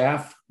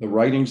the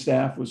writing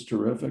staff was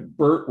terrific.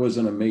 Bert was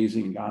an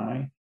amazing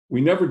guy.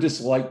 We never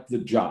disliked the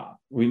job.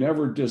 We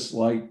never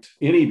disliked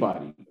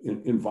anybody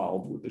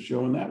involved with the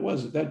show. And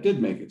that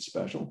did make it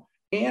special.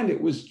 And it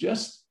was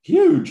just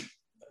huge.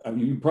 I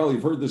mean, you probably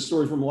have heard this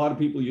story from a lot of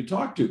people you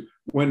talk to.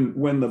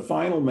 When the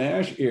final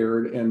MASH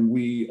aired and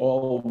we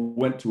all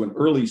went to an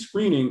early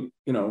screening,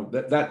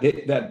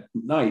 that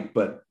night,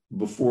 but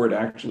before it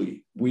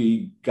actually,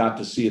 we got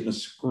to see it in a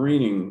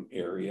screening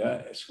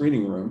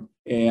room.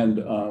 And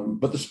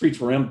but the streets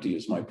were empty,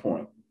 is my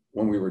point,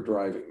 when we were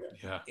driving there.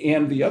 Yeah.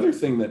 And the other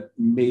thing that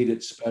made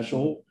it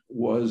special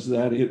was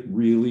that it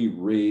really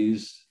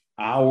raised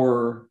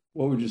our,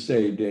 what would you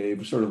say,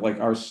 Dave, sort of like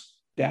our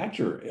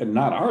stature, and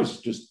not ours,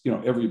 just,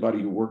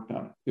 everybody who worked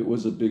on it. It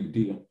was a big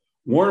deal.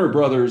 Warner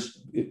Brothers,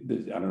 I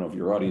don't know if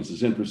your audience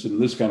is interested in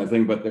this kind of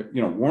thing, but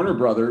Warner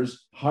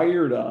Brothers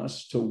hired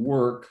us to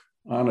work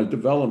on a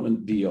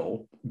development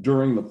deal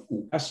during the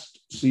last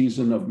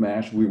season of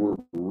MASH. We were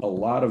a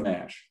lot of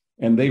MASH,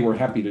 and they were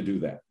happy to do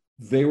that.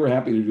 They were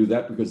happy to do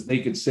that because they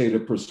could say to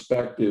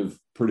prospective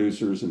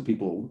producers and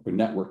people or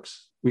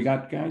networks, we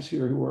got guys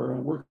here who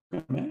are working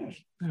on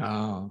MASH.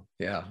 Oh,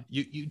 yeah.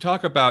 You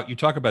talk about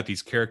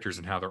these characters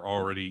and how they're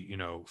already,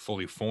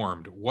 fully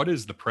formed. What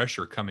is the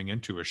pressure coming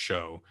into a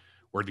show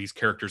where these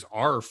characters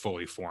are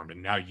fully formed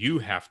and now you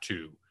have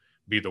to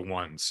be the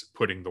ones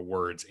putting the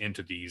words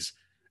into these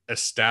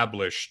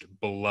established,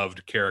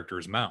 beloved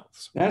characters'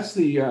 mouths? That's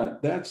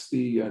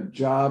the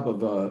job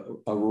of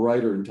a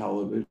writer in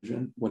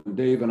television. When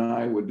Dave and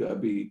I would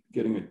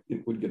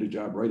get a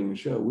job writing a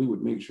show, we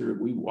would make sure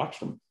we watched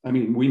them. I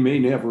mean, we may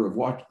never have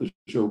watched the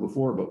show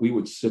before, but we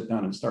would sit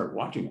down and start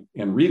watching them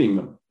and reading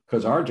them,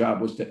 because our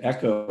job was to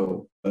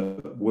echo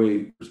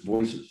Wade's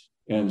voices.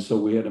 And so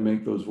we had to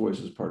make those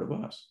voices part of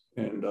us.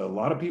 And a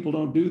lot of people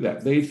don't do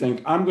that. They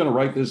think, I'm going to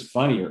write this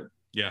funnier.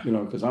 Yeah.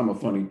 Because I'm a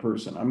funny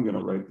person. I'm going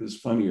to write this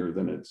funnier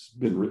than it's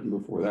been written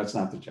before. That's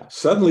not the job.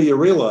 Suddenly you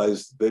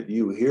realize that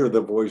you hear the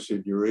voice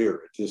in your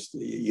ear.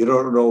 You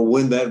don't know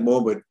when that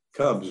moment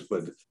comes,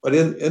 but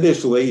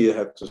initially you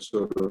have to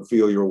sort of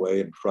feel your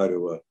way and try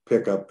to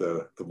pick up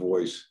the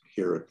voice,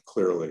 hear it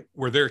clearly.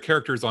 Were there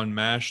characters on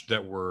MASH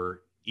that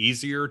were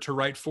easier to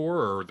write for,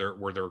 or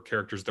were there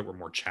characters that were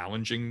more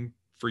challenging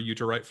for you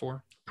to write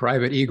for?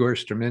 Private Igor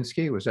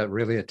Straminsky, was that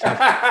really a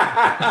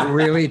tough?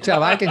 Really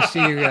tough. I can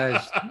see you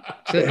guys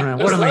sitting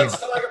around. What am I? Let's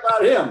talk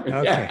about him.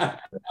 Okay.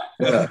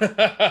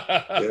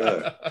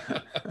 Yeah.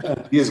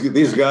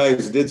 These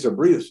guys did some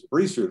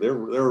research. They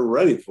were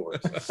ready for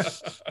it.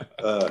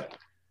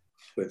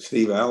 But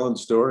Steve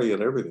Allen's story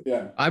and everything.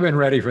 Yeah. I've been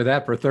ready for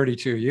that for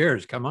 32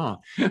 years. Come on.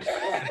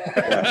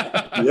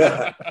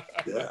 Yeah.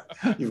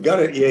 You've got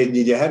it. Yeah,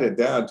 you had it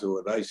down to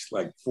a nice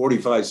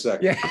 45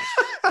 seconds. Yeah.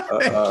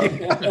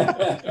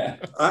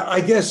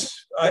 I guess,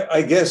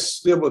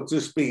 still,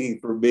 just speaking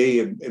for me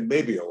and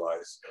maybe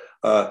Elias,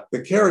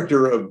 the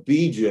character of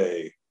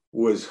BJ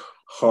was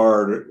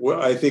hard.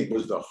 Well, I think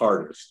was the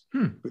hardest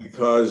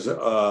because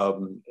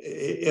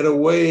in a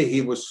way he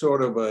was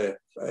sort of a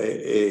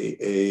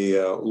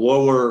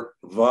lower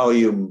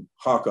volume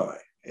Hawkeye.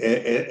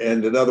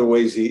 And in other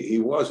ways, he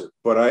wasn't.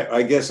 But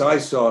I guess I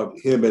saw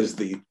him as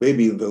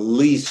maybe the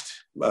least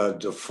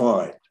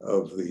defined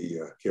of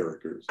the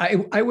characters.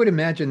 I would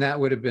imagine that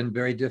would have been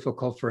very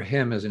difficult for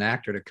him as an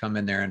actor to come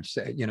in there and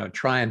say,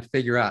 try and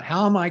figure out,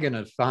 how am I going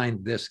to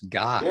find this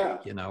guy?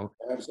 Yeah,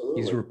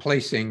 absolutely. He's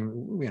replacing,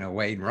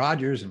 Wade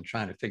Rogers and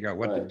trying to figure out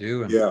what to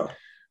do. And yeah,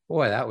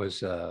 boy, that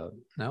was a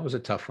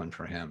tough one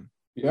for him.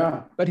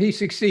 Yeah. But he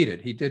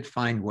succeeded. He did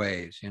find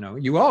ways,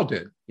 you all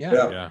did.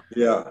 Yeah.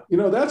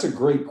 That's a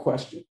great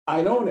question.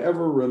 I don't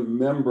ever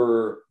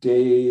remember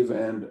Dave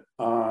and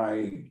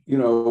I,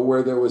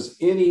 where there was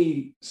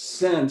any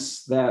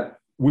sense that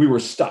we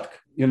were stuck,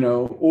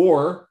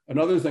 or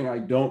another thing I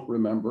don't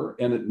remember,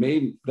 and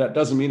that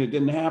doesn't mean it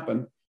didn't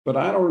happen, but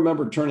I don't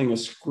remember turning a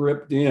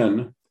script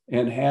in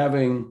and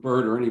having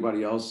Bert or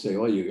anybody else say,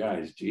 "Oh, you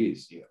guys,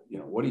 geez,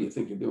 what do you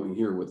think you're doing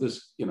here with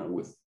this,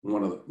 with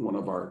one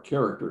of our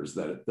characters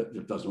that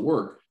it doesn't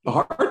work." The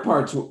hard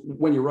part's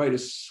when you write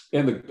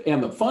and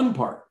the fun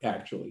part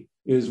actually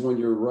is when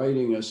you're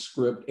writing a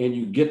script and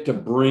you get to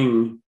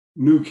bring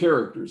new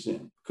characters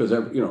in, because a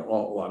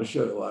lot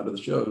of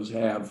the shows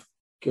have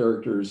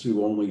characters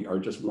who only are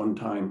just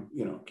one-time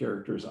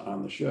characters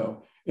on the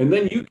show, and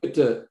then you get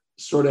to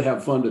sort of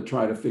have fun to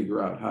try to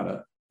figure out how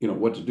to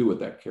what to do with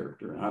that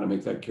character and how to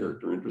make that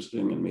character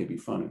interesting and maybe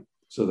funny.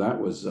 So that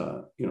was,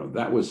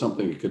 that was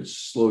something that could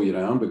slow you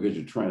down because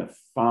you're trying to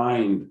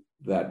find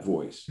that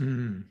voice.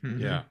 Mm-hmm.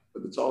 Yeah.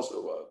 But it's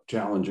also a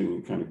challenging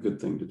and kind of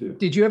good thing to do.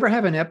 Did you ever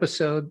have an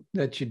episode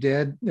that you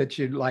did that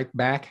you'd like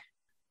back?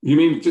 You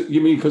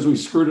mean because we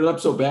screwed it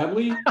up so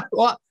badly?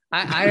 Well,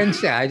 I didn't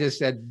say. I just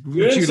said,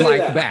 would you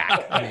like that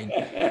back? I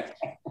mean,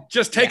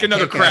 just take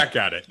another crack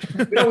at it.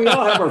 We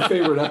all have our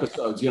favorite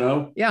episodes,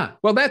 Yeah.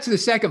 Well, that's the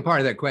second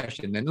part of that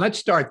question. And let's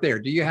start there.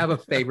 Do you have a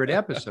favorite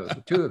episode,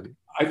 the two of you?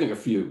 I think a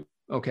few.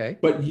 Okay.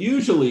 But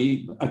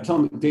usually, I tell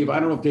me, Dave, I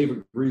don't know if Dave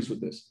agrees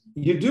with this.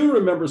 You do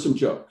remember some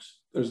jokes.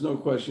 There's no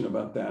question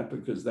about that,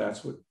 because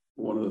that's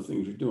one of the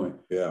things you're doing.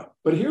 Yeah.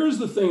 But here's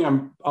the thing.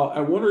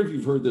 I wonder if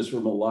you've heard this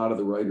from a lot of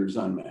the writers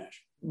on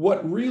MASH.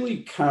 What really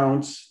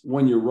counts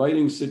when you're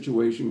writing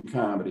situation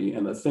comedy,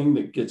 and the thing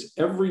that gets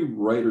every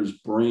writer's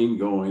brain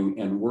going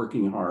and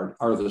working hard,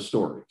 are the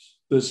stories.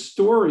 The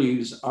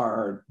stories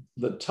are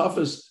the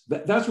toughest.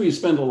 That's where you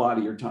spend a lot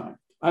of your time.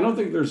 I don't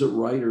think there's a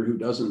writer who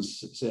doesn't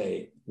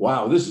say,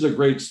 wow, this is a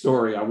great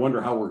story. I wonder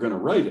how we're going to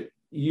write it.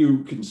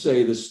 you can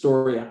say the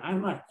story,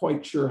 I'm not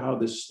quite sure how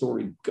this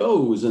story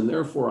goes, and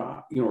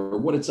therefore, or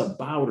what it's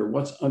about or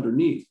what's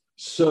underneath.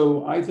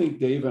 So I think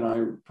Dave and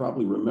I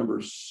probably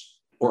remember,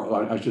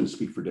 or I shouldn't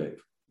speak for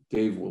Dave.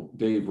 Dave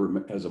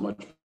has a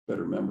much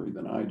better memory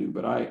than I do,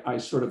 but I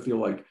sort of feel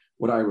like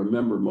what I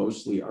remember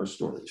mostly are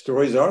stories.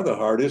 Stories are the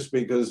hardest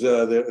because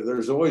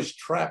there's always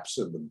traps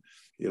in them.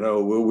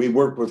 We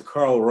worked with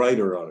Carl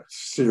Reiter on a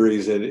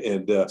series,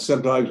 and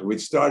sometimes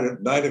we'd start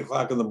at 9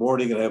 o'clock in the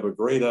morning and have a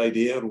great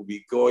idea, and we'd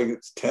be going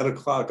at 10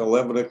 o'clock,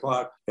 11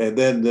 o'clock. And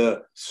then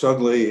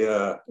suddenly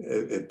at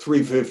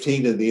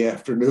 3:15 in the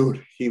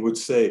afternoon, he would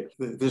say,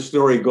 this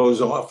story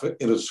goes off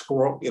in a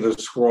scrawl.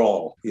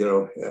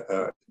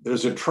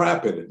 There's a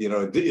trap in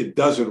it. It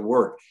doesn't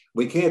work.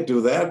 We can't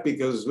do that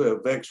because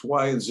of X,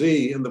 Y, and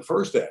Z in the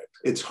first act.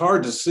 It's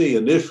hard to see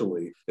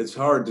initially. It's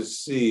hard to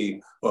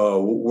see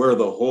where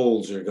the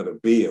holes are going to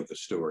be of the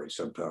story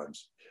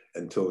sometimes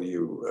until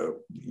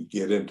you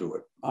get into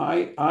it.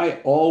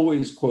 I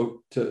always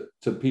quote to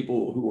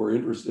people who are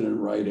interested in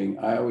writing,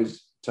 I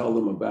always tell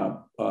them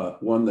about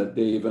one that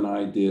Dave and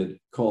I did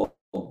called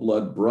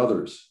Blood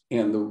Brothers.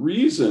 And the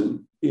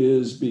reason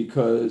is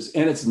because,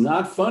 and it's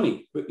not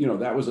funny, but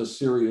that was a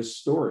serious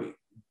story,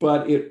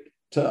 but it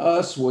to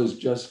us was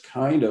just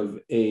kind of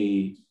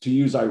to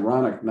use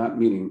ironic, not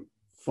meaning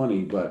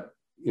funny, but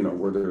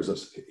where there's a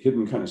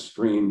hidden kind of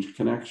strange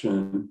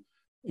connection.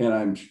 And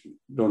I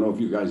don't know if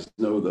you guys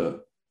know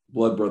the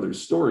Blood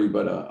Brothers story,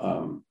 but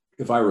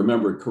if I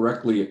remember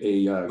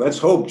correctly, let's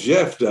hope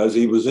Jeff does.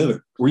 He was in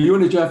it. Were you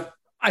in it, Jeff?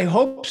 I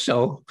hope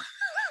so.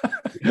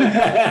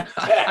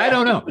 I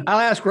don't know. I'll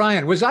ask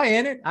Ryan. Was I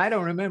in it? I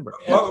don't remember.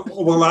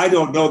 Well, I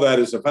don't know that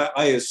as a fact.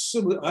 I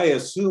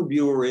assume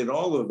you were in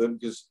all of them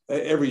because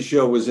every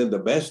show was in the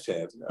best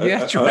tent. Yeah,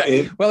 that's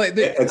right.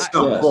 At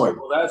some point.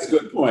 Well, that's a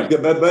good point.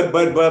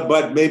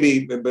 But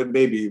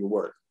maybe you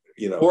weren't.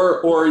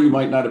 Or you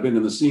might not have been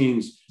in the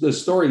scenes. The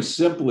story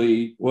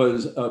simply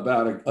was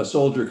about a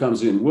soldier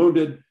comes in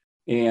wounded,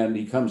 and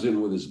he comes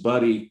in with his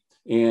buddy.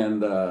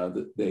 And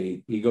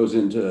he goes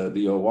into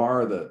the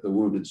OR, the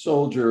wounded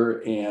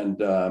soldier, and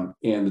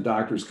the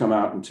doctors come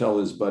out and tell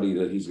his buddy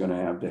that he's going to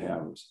have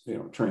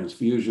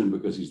transfusion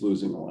because he's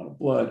losing a lot of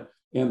blood.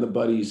 And the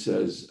buddy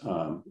says,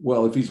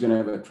 well, if he's going to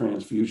have a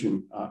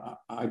transfusion,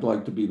 I'd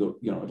like to be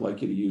I'd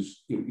like you to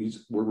use.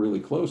 We're really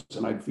close,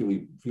 and I'd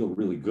feel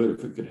really good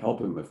if it could help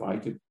him if I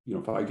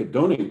could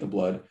donate the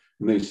blood.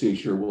 And they say,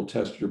 sure, we'll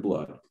test your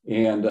blood.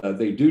 And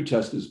they do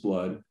test his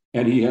blood,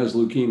 and he has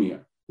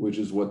leukemia, which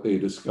is what they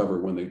discover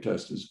when they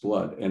test his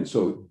blood. And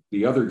so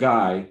the other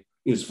guy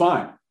is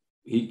fine.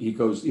 He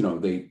goes,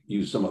 they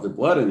use some other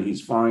blood and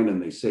he's fine and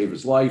they save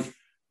his life,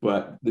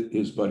 but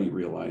his buddy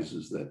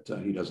realizes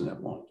that he doesn't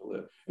have long to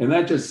live. And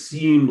that just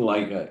seemed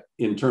like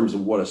in terms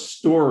of what a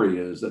story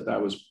is,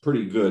 that was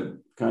pretty good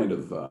kind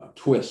of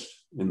twist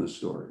in the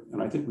story.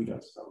 And I think we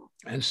got some.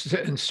 And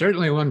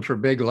certainly one for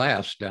big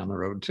laughs down the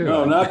road, too.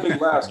 No, not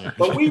big laughs.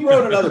 But we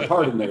wrote another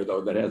part in there,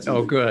 though, that had some.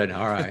 Oh, good.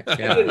 All right.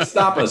 Yeah. It didn't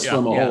stop us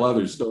from a whole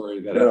other story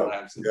that had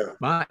laughs.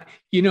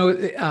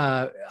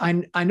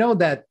 I know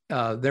that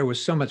there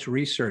was so much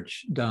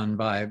research done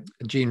by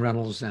Gene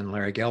Reynolds and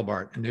Larry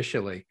Gelbart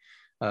initially.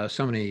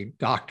 So many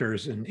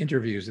doctors and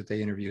interviews that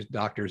they interviewed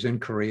doctors in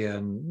Korea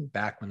and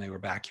back when they were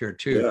back here,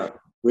 too. Yeah,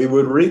 we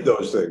would read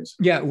those things.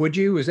 Yeah, would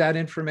you? Was that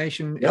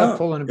information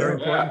helpful and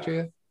very important to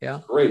you?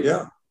 Yeah. Great.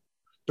 Yeah.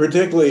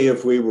 Particularly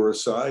if we were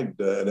assigned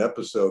an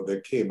episode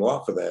that came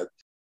off of that,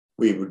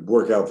 we would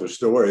work out the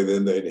story.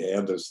 Then they'd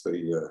hand us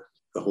the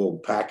whole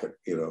packet.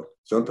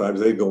 Sometimes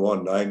they'd go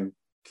on 9,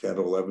 10,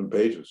 11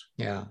 pages.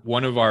 Yeah.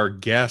 One of our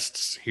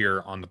guests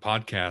here on the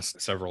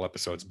podcast several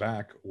episodes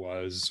back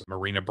was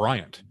Marina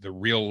Bryant, the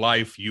real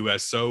life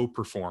USO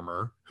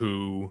performer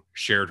who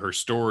shared her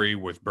story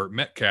with Burt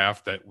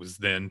Metcalf that was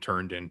then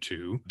turned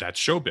into That's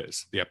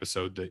Showbiz, the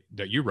episode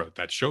that you wrote,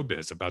 That's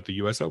Showbiz, about the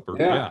USO.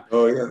 Yeah.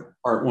 Oh, yeah.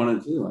 Part 1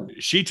 and 2.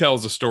 She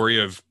tells the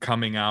story of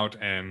coming out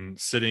and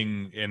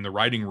sitting in the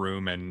writing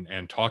room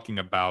and talking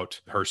about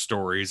her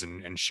stories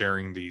and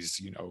sharing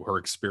these, her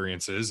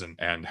experiences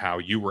and how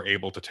you were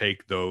able to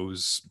take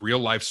those real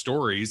life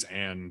stories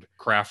and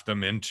craft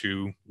them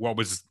into what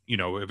was,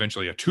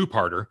 eventually a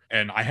 2-parter.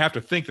 And I have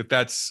to think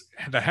that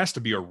has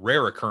to be a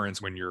rare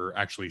occurrence when you're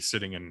actually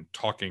sitting and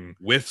talking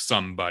with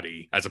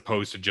somebody as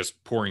opposed to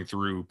just pouring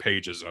through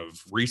pages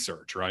of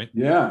research, right?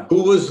 Yeah.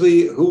 Who was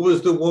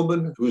the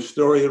woman whose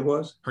story it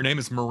was? Her name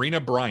is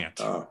Marina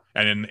Bryant.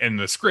 And in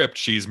the script,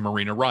 she's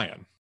Marina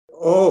Ryan.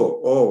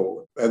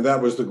 Oh, and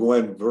that was the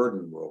Gwen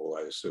Verdon role,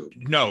 I assume.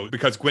 No,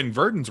 because Gwen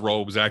Verdon's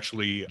role was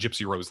actually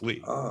Gypsy Rose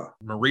Lee.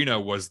 Marina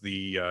was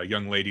the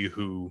young lady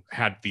who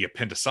had the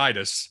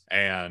appendicitis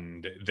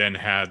and then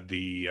had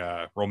the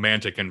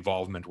romantic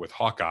involvement with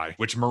Hawkeye,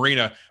 which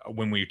Marina,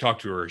 when we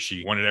talked to her,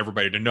 she wanted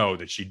everybody to know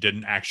that she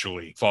didn't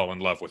actually fall in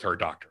love with her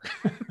doctor.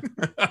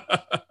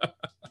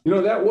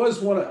 That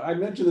was I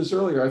mentioned this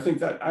earlier. I think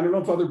that, I don't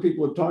know if other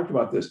people have talked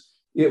about this.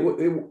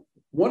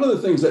 One of the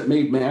things that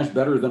made MASH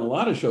better than a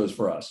lot of shows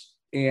for us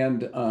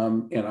And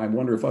I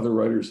wonder if other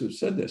writers have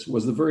said this,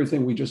 was the very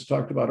thing we just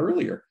talked about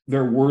earlier.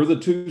 There were the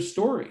two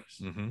stories.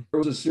 Mm-hmm. There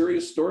was a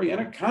serious story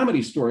and a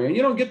comedy story, and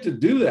you don't get to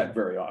do that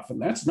very often.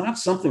 That's not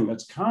something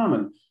that's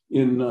common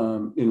in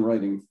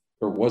writing,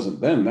 or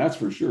wasn't then, that's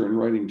for sure, in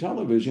writing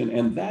television.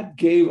 And that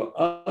gave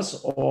us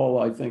all,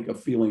 I think, a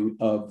feeling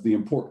of the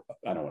important,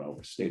 I don't want to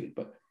overstate it,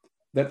 but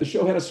that the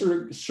show had a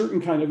certain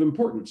kind of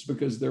importance,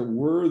 because there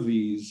were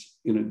these,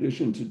 in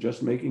addition to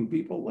just making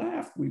people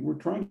laugh, we were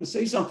trying to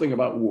say something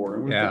about war,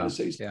 and we were trying to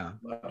say something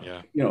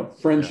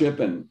about, friendship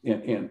and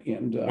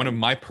one of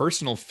my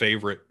personal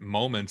favorite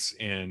moments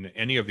in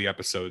any of the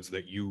episodes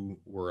that you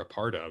were a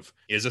part of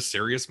is a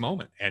serious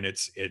moment, and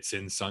it's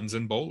in Sons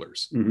and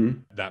Bowlers.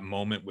 Mm-hmm. That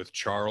moment with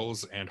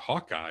Charles and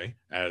Hawkeye,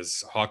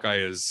 as Hawkeye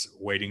is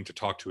waiting to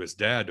talk to his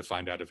dad to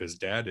find out if his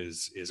dad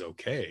is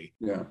okay.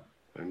 Yeah.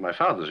 My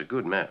father's a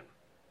good man.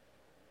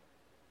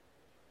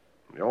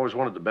 He always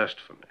wanted the best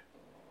for me.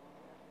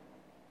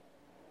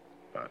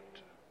 But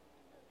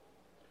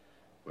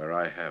where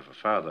I have a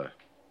father,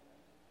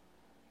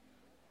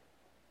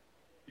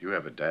 you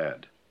have a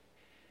dad.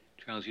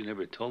 Charles, you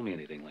never told me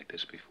anything like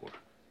this before.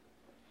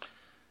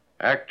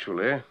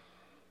 Actually,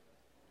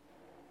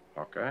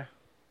 Hawkeye,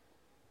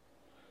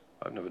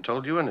 I've never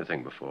told you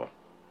anything before.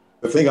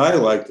 The thing I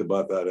liked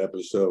about that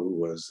episode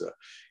was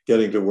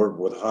getting to work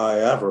with Hy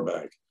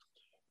Averback,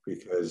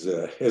 because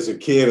as a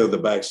kid in the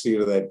backseat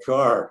of that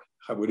car,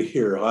 I would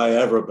hear Hy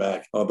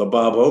Averback on the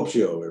Bob Hope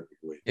Show every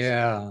week.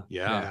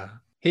 Yeah.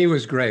 He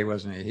was great,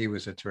 wasn't he? He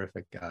was a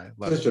terrific guy.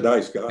 Such a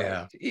nice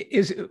guy.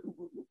 Yeah.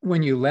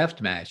 When you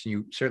left MASH,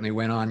 you certainly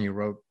went on, you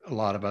wrote a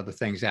lot of other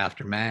things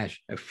after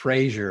MASH,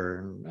 Frasier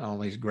and all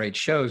these great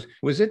shows.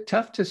 Was it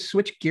tough to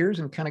switch gears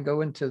and kind of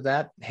go into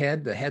the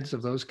heads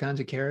of those kinds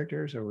of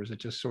characters? Or was it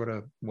just sort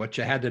of what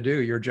you had to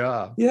do, your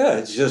job? Yeah,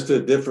 it's just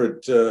a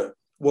different...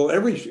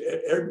 every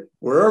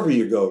wherever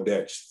you go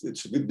next,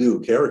 it's new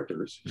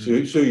characters.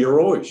 Mm-hmm. So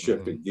you're always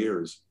shifting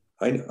gears.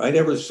 I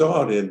never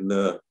saw it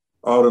in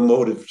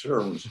automotive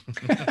terms.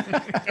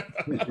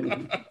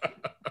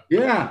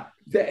 Yeah.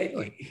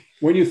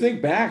 When you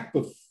think back,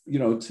 to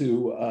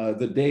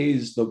the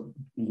days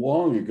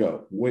long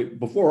ago, way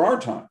before our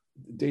time,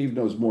 Dave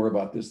knows more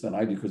about this than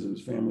I do because of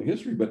his family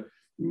history, but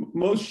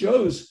most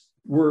shows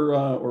were,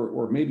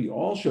 or maybe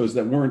all shows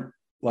that weren't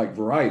like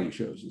variety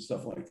shows and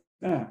stuff like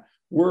that,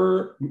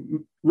 were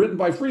written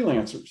by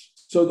freelancers.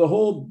 So the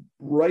whole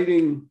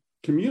writing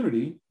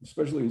community,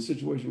 especially in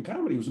situation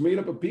comedy, was made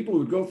up of people who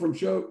would go from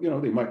show,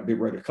 they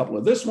write a couple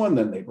of this one,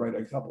 then they'd write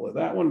a couple of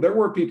that one. There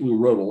were people who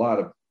wrote a lot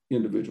of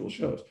individual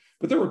shows,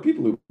 but there were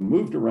people who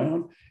moved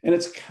around. And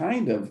it's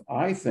kind of,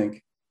 I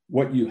think,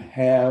 what you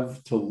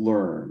have to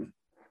learn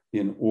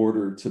in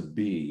order to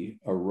be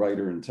a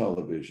writer in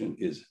television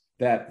is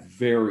that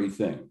very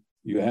thing.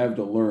 You have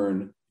to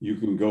learn, you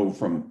can go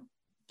from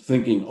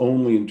thinking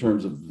only in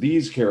terms of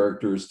these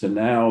characters to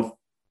now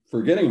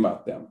forgetting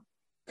about them.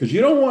 Because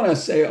you don't want to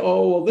say,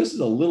 oh, well, this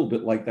is a little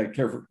bit like that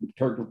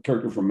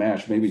character from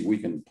MASH. Maybe we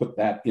can put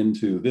that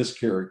into this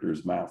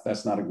character's mouth.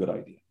 That's not a good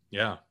idea.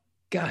 Yeah.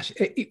 Gosh,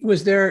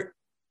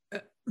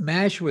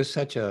 MASH was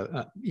such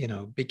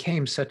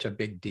became such a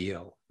big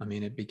deal. I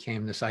mean, it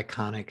became this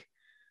iconic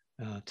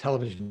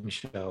television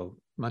show,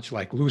 much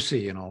like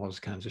Lucy and all those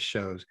kinds of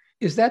shows.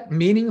 Is that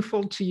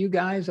meaningful to you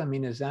guys? I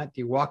mean, do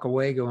you walk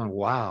away going,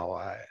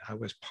 wow, I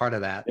was part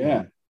of that?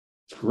 Yeah,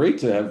 it's great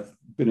to have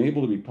been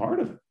able to be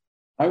part of it.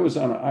 I was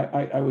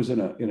in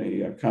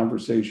a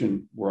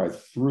conversation where I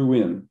threw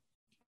in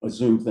a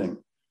Zoom thing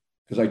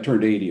because I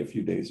turned 80 a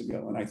few days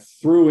ago, and I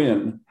threw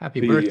in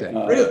happy birthday.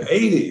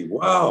 80.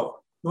 Wow.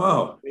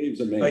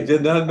 Dave's amazing. I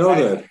did not know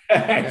that.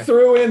 I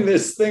threw in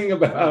this thing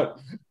about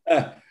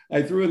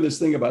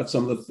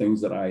some of the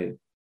things that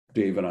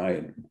Dave and I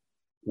had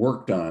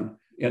worked on.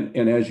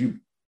 And as you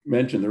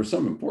mentioned, there were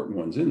some important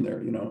ones in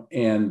there,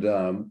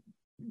 and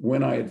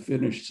when I had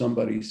finished,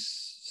 somebody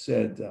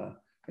said,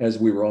 as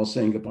we were all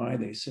saying goodbye,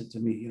 they said to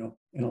me,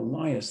 and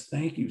Elias,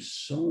 thank you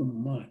so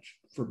much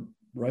for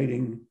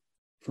writing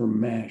for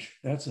MASH.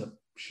 That's a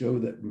show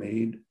that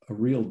made a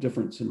real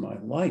difference in my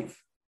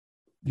life.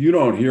 You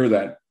don't hear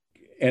that.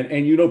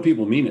 And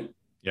people mean it.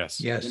 Yes.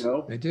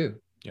 They do.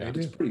 Yeah. They do.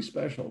 It's pretty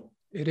special.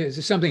 It is.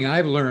 It's something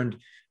I've learned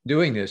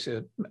doing this.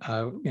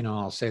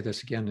 I'll say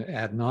this again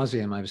ad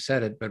nauseum. I've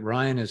said it, but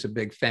Ryan is a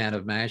big fan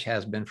of MASH,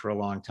 has been for a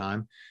long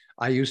time.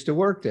 I used to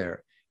work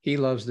there. He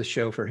loves the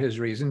show for his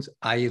reasons.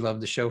 I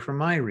love the show for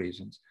my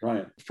reasons.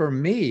 Right. For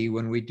me,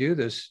 when we do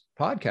this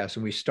podcast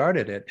and we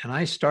started it, and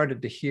I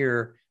started to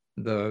hear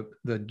the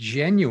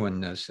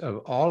genuineness of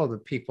all of the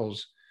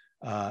people's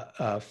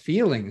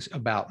feelings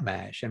about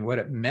MASH and what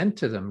it meant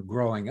to them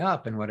growing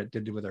up and what it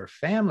did with their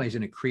families,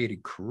 and it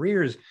created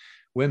careers.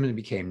 Women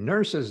became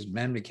nurses,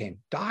 men became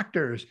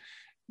doctors,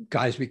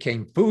 guys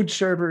became food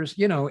servers.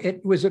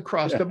 It was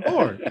across the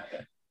board.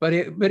 But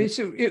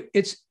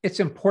it's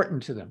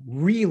important to them,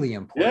 really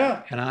important.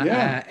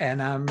 Yeah.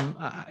 And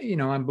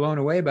I'm blown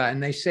away by it.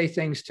 And they say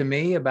things to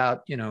me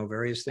about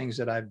various things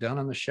that I've done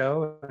on the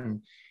show,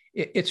 and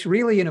it's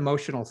really an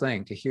emotional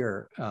thing to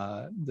hear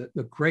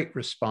the great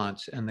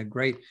response and the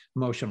great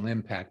emotional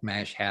impact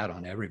MASH had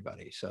on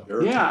everybody. So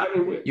yeah, I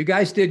mean, you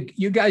guys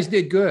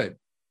did good.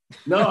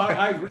 No,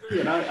 I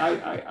agree, and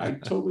I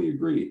totally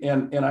agree.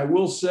 And I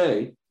will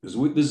say,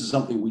 because this is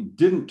something we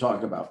didn't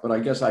talk about, but I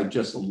guess I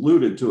just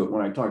alluded to it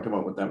when I talked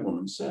about what that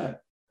woman said.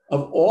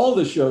 Of all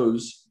the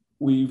shows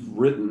we've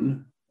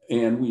written,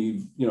 and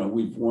we've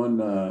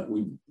won,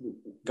 we've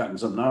gotten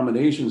some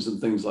nominations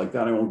and things like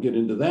that. I won't get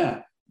into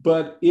that,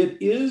 but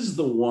it is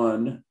the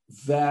one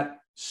that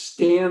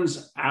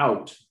stands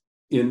out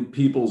in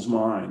people's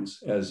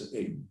minds as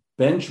a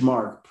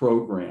benchmark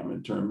program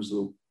in terms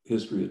of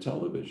history of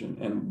television.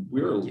 And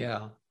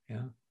yeah.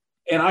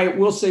 And I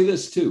will say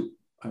this too.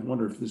 I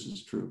wonder if this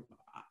is true.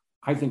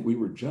 I think we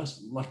were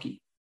just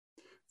lucky.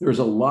 There's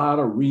a lot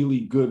of really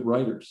good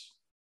writers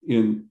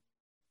in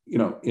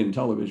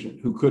television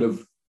who could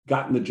have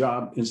gotten the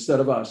job instead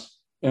of us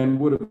and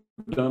would have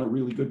done a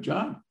really good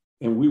job.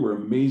 And we were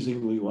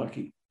amazingly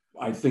lucky.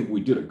 I think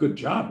we did a good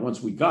job once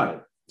we got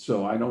it.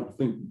 So I don't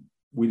think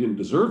we didn't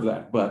deserve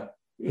that, but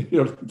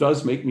it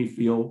does make me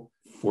feel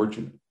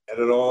fortunate. And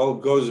it all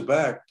goes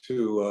back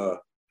to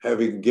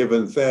having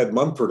given Thad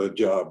Mumford a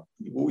job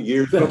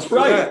years before. That's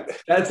right.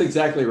 That. That's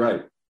exactly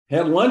right.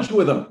 Had lunch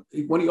with him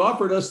when he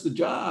offered us the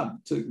job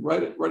to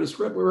write a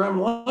script. We were having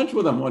lunch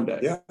with him one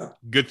day. Yeah.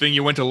 Good thing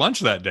you went to lunch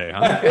that day,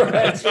 huh?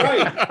 That's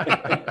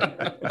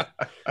right.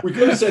 We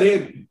could have said,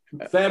 "Hey,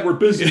 Thad, we're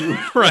busy."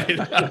 Right.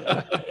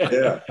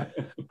 Yeah.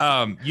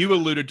 You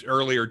alluded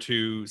earlier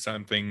to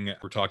something.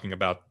 We're talking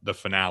about the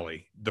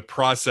finale, the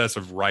process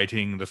of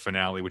writing the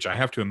finale, which I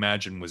have to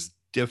imagine was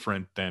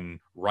different than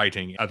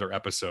writing other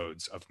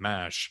episodes of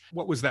MASH.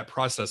 What was that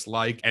process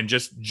like? And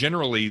just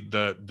generally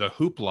the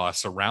hoopla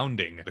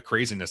surrounding the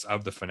craziness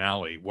of the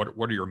finale. What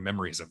are your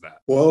memories of that?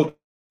 Well,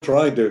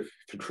 trying to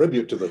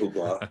contribute to the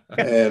hoopla.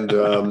 And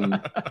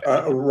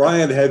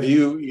Ryan, have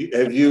you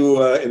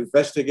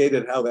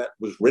investigated how that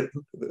was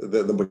written?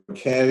 The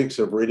mechanics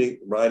of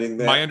writing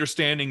that? My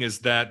understanding is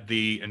that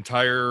the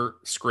entire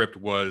script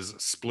was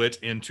split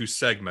into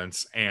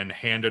segments and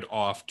handed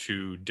off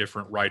to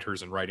different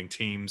writers and writing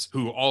teams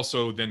who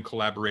also then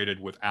collaborated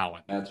with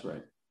Alan. That's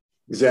right.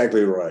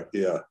 Exactly right.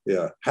 Yeah.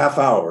 Half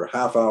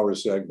hour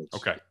segments.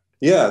 Okay.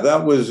 Yeah,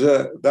 that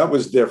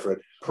was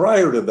different.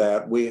 Prior to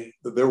that,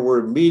 there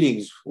were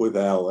meetings with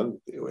Alan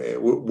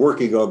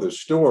working on the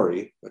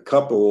story. A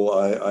couple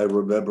I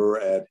remember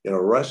in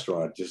a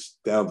restaurant just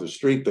down the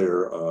street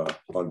there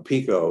on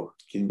Pico.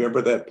 Can you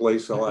remember that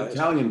place?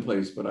 Italian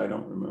place, but I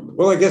don't remember.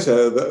 Well, I guess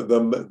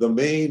the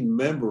main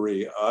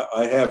memory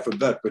I have from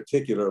that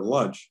particular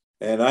lunch,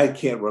 and I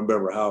can't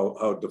remember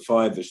how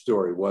defined the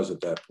story was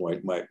at that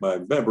point. My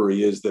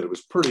memory is that it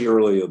was pretty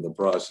early in the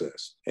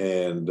process.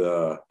 And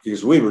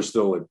because we were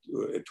still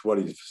at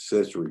 20th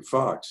Century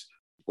Fox,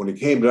 when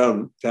it came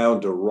down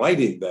to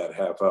writing that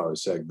half-hour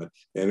segment,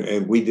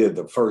 and we did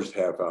the first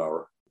half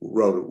hour,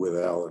 wrote it with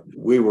Alan.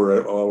 We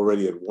were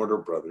already at Warner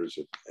Brothers,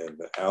 and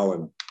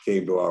Alan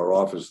came to our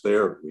office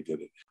there, and we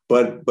did it.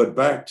 But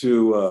back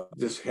to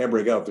just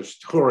hammering out the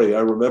story, I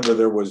remember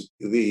there was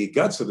the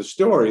guts of the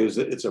story is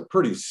that it's a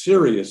pretty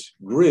serious,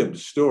 grim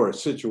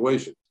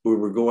situation. We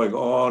were going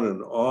on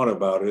and on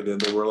about it, and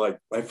there were like,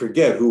 I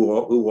forget who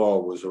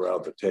all was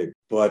around the table,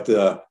 but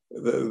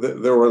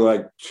there were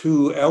like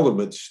two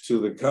elements to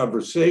the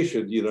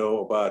conversation,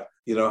 about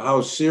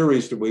how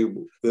serious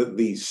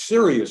the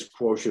serious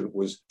quotient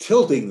was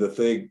tilting the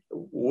thing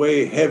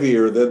way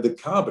heavier than the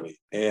comedy.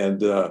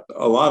 And a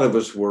lot of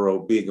us were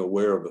being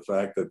aware of the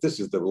fact that this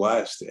is the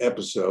last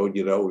episode.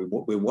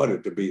 We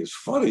wanted to be as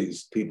funny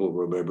as people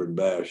remembered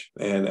MASH.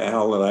 And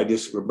Alan, I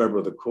just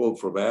remember the quote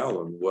from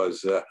Alan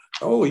was,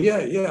 "Oh, yeah,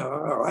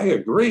 I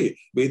agree. I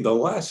mean, the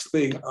last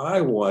thing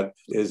I want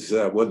is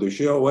when the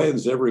show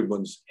ends,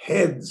 everyone's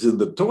head's in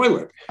the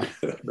toilet,"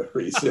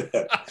 he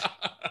said.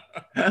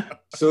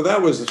 So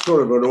that was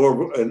sort of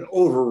an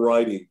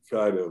overriding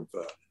kind of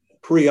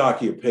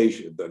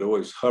preoccupation that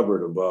always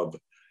hovered above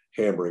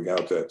hammering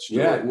out that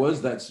story. Yeah, it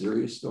was that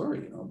serious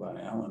story,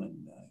 about Alan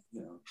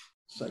and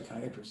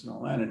psychiatrists and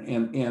all that.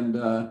 And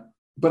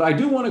but I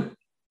do want to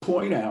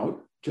point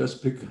out,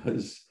 just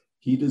because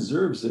he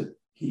deserves it,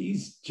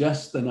 he's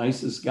just the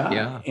nicest guy.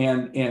 Yeah.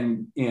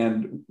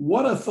 And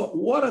what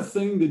a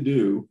thing to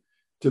do,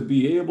 to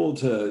be able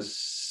to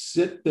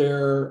sit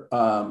there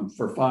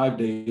for 5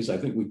 days. I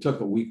think we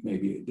took a week,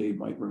 maybe Dave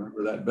might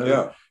remember that better.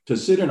 Yeah. To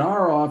sit in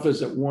our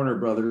office at Warner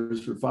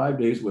Brothers for 5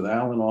 days with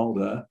Alan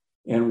Alda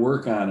and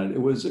work on it. It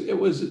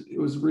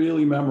was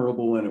really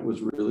memorable, and it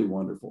was really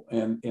wonderful.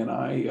 And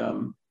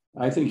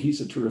I think he's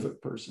a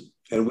terrific person.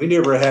 And we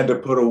never had to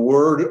put a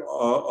word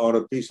on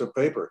a piece of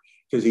paper,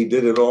 because he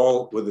did it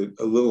all with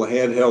a little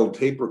handheld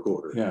tape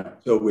recorder. Yeah.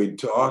 So we'd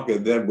talk,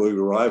 and then we'd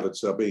arrive at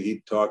something,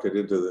 he'd talk it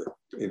into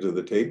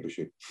the tape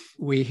machine.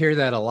 We hear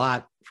that a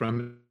lot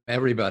from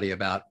everybody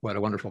about what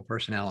a wonderful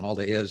person Alan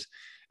Alda is.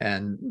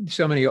 And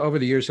over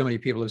the years, so many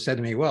people have said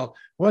to me, well,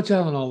 what's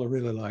Alan Alda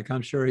really like?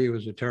 I'm sure he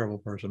was a terrible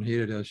person. He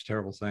did those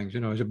terrible things.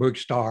 He's a big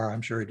star.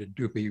 I'm sure he did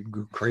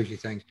crazy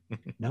things.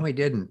 No, he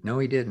didn't. No,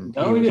 he didn't.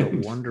 No, he was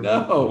didn't. a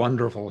wonderful,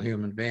 wonderful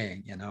human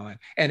being,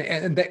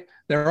 and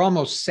they're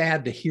almost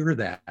sad to hear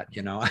that,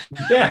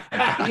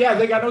 Yeah,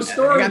 they got no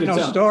story. I got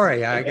no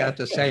story. I got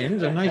to say,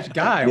 he's a nice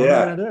guy. What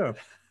am I going to do?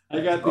 I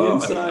got the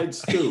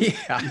insides too.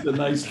 Yeah. He's a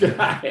nice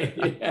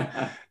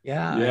guy.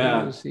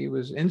 Yeah. He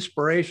was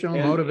inspirational,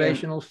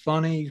 motivational,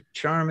 funny,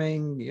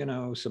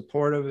 charming,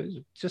 supportive. He's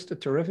just a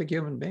terrific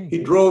human being.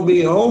 He drove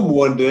me home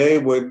one day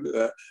when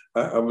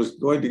I was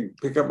going to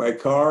pick up my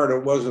car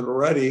and it wasn't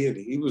ready. And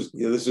he was,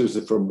 this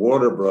is from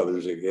Warner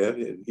Brothers again.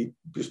 And he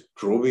just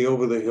drove me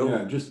over the hill.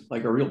 Yeah, just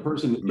like a real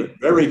person.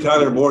 Mary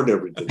Tyler Moore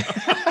never did.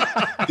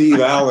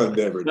 Steve Allen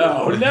never did.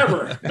 No,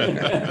 never.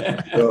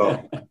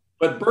 No.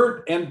 But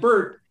Bert,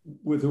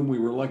 with whom we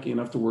were lucky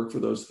enough to work for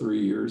those 3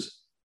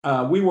 years,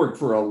 we worked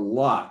for a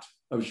lot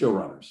of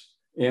showrunners,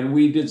 and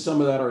we did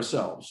some of that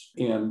ourselves.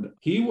 And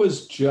he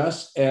was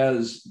just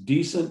as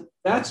decent.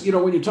 That's,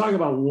 when you talk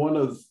about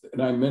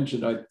and I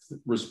mentioned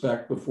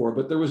respect before,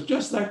 but there was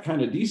just that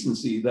kind of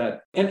decency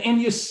that,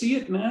 and you see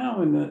it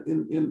now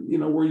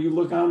in where you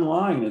look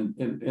online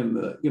and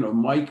the,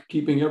 Mike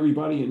keeping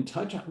everybody in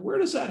touch. Where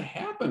does that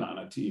happen on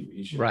a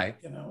TV show? Right.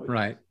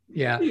 Right.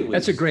 Yeah,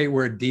 that's a great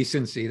word,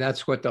 decency.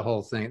 That's what the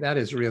whole thing, that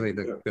is really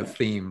the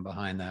theme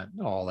behind that,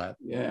 all that.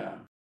 Yeah.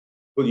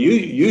 Well,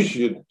 you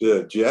should,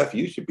 Jeff,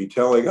 you should be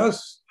telling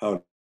us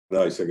how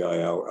nice a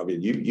guy Al. I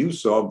mean, you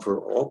saw him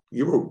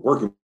you were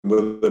working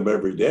with him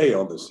every day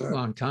on the set.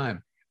 Long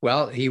time.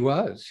 Well, he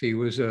was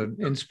an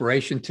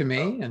inspiration to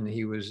me, and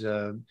he was,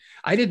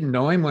 I didn't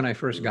know him when I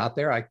first got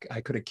there. I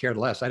could have cared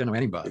less. I didn't know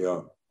anybody.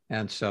 Yeah.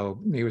 And so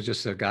he was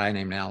just a guy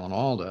named Alan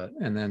Alda.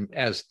 And then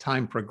as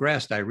time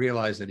progressed, I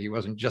realized that he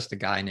wasn't just a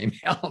guy named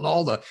Alan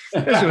Alda.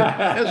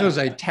 This was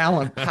a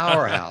talent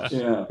powerhouse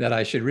that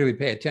I should really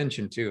pay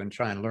attention to and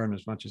try and learn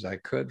as much as I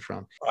could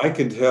from. I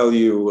can tell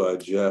you,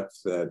 Jeff,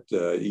 that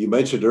you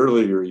mentioned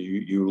earlier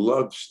you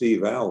love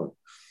Steve Allen.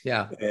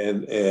 Yeah.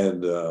 And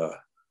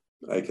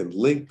I can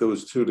link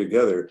those two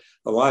together.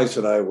 Elias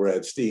and I were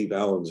at Steve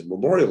Allen's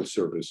memorial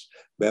service.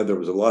 Man, there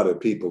was a lot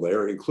of people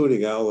there,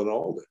 including Alan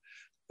Alda.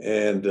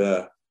 And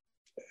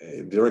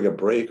during a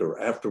break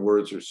or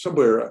afterwards or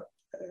somewhere,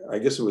 I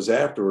guess it was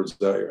afterwards,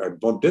 I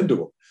bumped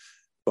into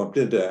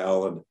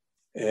Alan.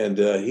 And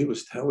he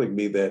was telling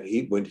me that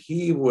when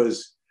he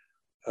was,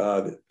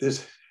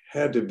 this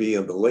had to be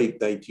in the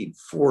late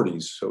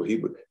 1940s. So he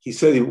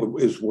said it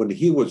was when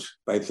he was,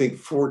 I think,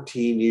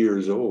 14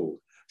 years old.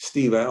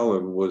 Steve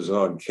Allen was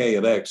on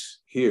KNX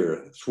here.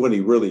 It's when he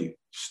really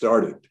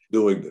started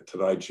doing the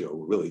Tonight Show.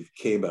 Really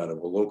came out of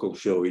a local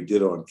show he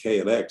did on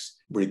KNX,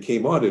 where he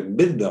came on at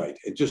midnight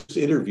and just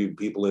interviewed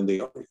people in the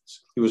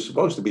audience. He was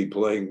supposed to be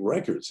playing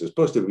records. It was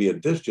supposed to be a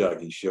disc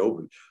jockey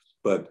show,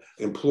 but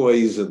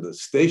employees in the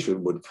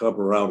station would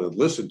come around and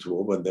listen to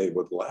him, and they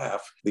would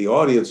laugh. The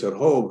audience at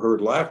home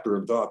heard laughter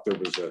and thought there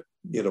was a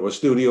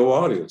studio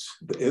audience.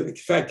 In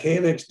fact,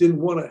 KNX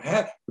didn't want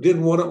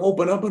to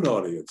open up an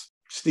audience.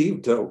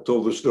 Steve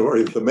told the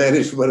story. The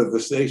management of the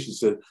station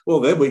said, well,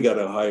 then we got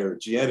to hire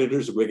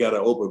janitors. We got to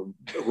open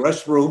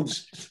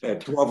restrooms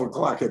at 12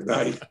 o'clock at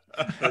night.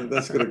 And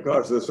that's going to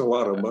cost us a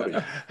lot of money.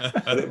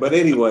 But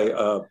anyway,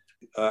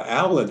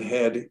 Alan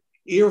had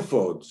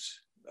earphones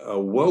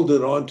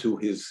welded onto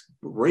his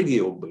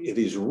radio in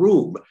his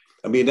room.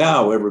 I mean,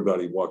 now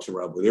everybody walks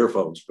around with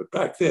earphones, but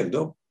back then,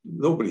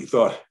 nobody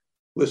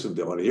listened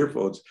to on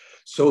earphones.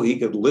 So he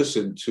could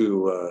listen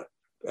to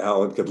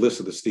Alan could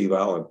listen to Steve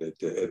Allen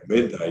at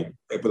midnight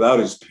without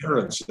his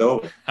parents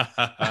knowing.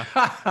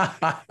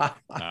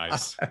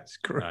 Nice. That's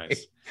great.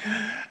 Nice.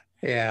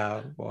 Yeah,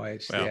 boy.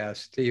 Well, yeah,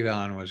 Steve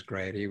Allen was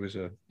great. He was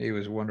a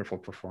wonderful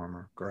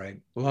performer.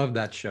 Great. Loved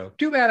that show.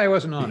 Too bad I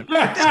wasn't on it.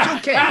 It's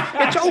okay.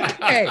 It's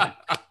okay.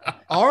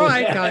 All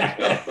right,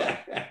 guys.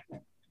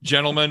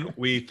 Gentlemen,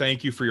 we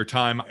thank you for your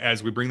time.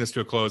 As we bring this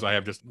to a close, I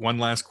have just one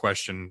last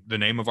question. The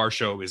name of our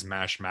show is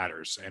MASH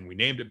Matters, and we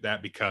named it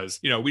that because,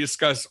 we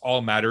discuss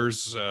all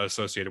matters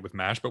associated with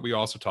MASH, but we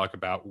also talk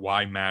about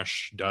why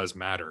MASH does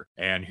matter.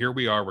 And here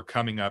we are. We're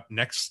coming up.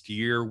 Next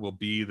year will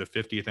be the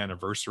 50th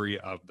anniversary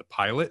of the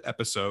pilot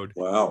episode.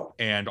 Wow.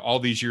 And all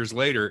these years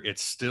later,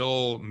 it's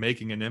still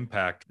making an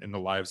impact in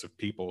the lives of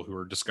people who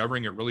are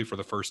discovering it really for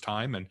the first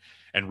time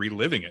and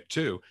reliving it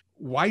too.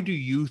 Why do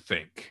you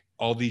think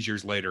all these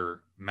years later,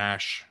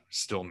 MASH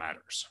still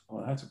matters?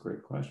 Well, that's a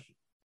great question.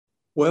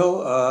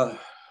 Well,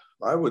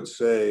 I would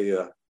say,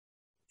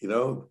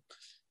 when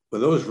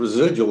those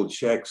residual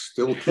checks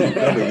still keep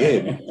coming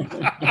in.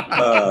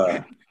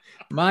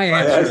 My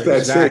answer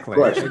is exactly.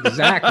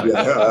 Exactly.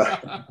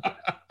 Yeah.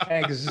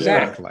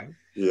 Exactly.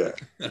 Yeah.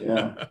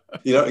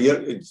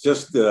 It's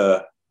just,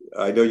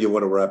 I know you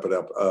want to wrap it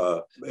up.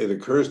 It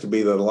occurs to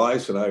me that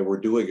Elias and I were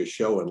doing a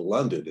show in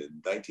London in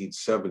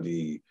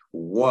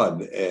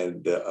 1971,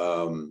 and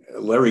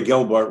Larry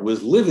Gelbart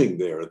was living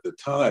there at the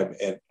time,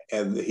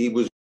 and he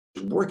was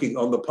working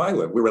on the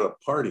pilot. We were at a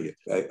party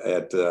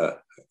at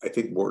I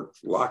think Mort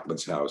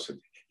Lockman's house, and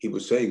he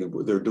was saying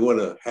they're doing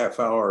a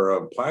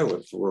half-hour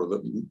pilot for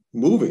the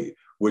movie,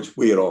 which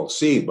we had all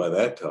seen by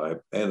that time.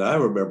 And I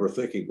remember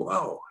thinking,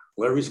 wow,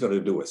 Larry's going to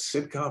do a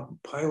sitcom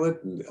pilot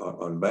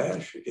on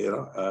MASH,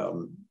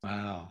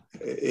 Wow.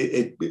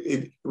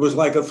 It was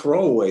like a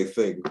throwaway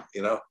thing,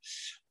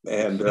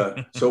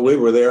 And so we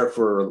were there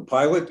for the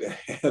pilot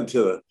and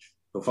to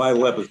the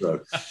final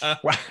episode.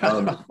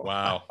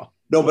 Wow.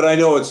 No, but I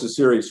know it's a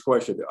serious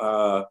question.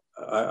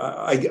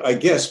 I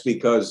guess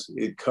because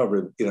it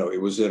covered,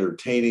 it was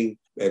entertaining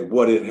and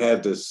what it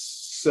had to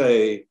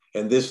say.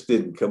 And this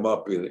didn't come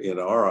up in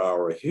our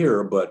hour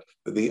here, but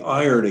the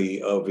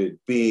irony of it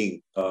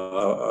being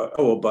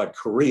about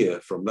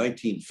Korea from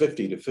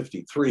 1950 to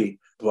 53,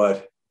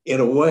 but in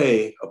a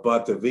way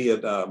about the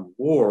Vietnam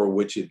War,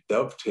 which it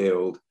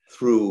dovetailed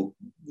through,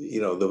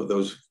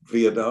 those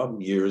Vietnam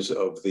years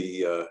of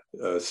the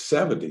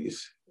 70s.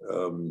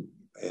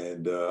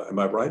 And am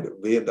I right?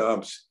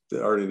 Vietnam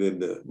started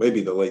in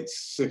maybe the late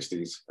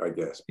 60s, I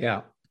guess.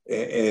 Yeah.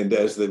 And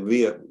as the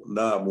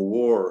Vietnam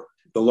War,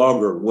 the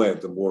longer it went,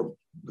 the more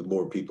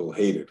people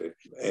hated it.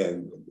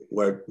 And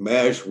what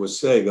MASH was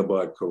saying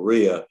about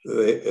Korea,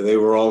 they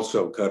were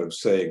also kind of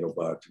saying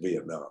about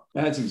Vietnam.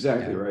 That's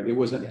exactly right. It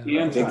was I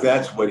think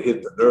that's what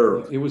hit the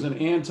nerve. It was an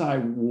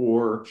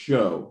anti-war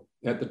show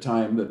at the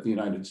time that the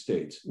United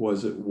States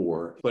was at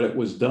war, but it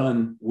was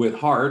done with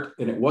heart,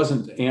 and it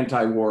wasn't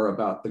anti-war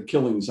about the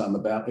killings on the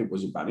battle. It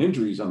was about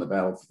injuries on the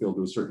battlefield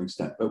to a certain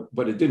extent,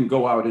 but it didn't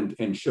go out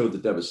and show the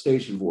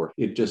devastation of war.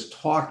 It just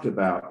talked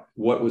about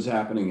what was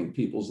happening in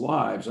people's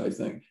lives, I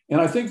think. And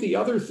I think the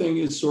other thing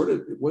is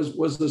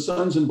was the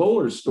Sons and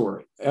Bowlers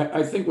story.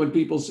 I think when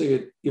people say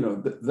it,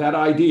 that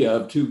idea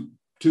of two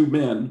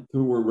men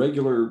who were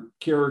regular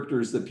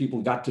characters that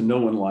people got to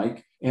know and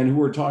like, and who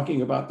were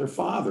talking about their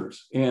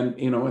fathers. And,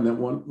 and then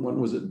one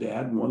was a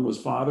dad and one was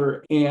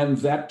father. And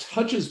that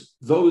touches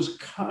those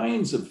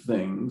kinds of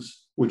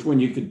things, which when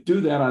you could do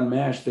that on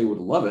MASH, they would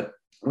love it.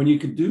 When you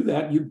could do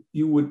that,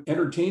 you would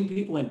entertain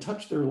people and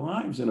touch their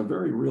lives in a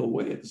very real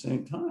way at the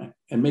same time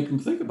and make them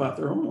think about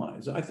their own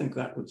lives. I think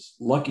that was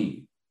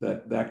lucky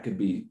that could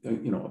be,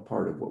 a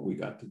part of what we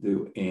got to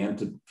do and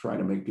to try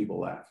to make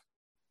people laugh.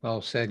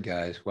 Well said,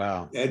 guys.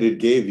 Wow. And it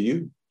gave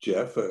you,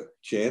 Jeff, a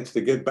chance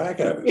to get back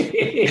at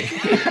it.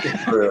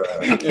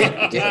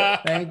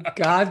 Thank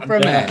God for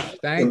MASH.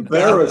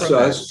 Embarrass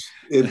us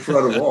in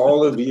front of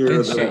all of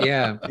your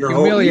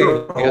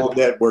whole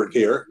network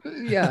here.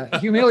 Yeah,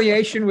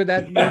 humiliation with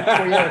that work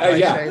for you, if I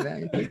say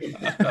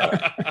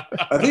that.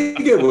 I think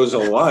it was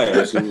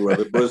Elias who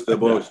was the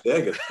most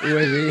negative.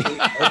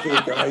 I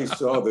think I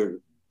saw the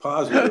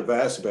positive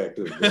aspect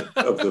of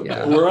the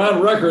yeah. We're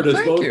on record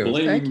as both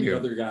blaming the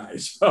other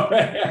guys.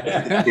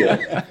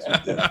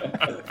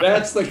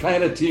 That's the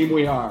kind of team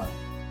we are.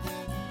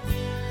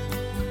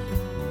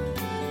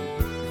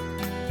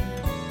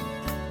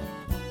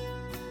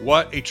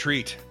 What a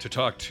treat to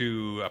talk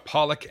to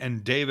Pollack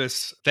and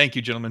Davis. Thank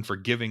you, gentlemen, for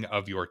giving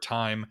of your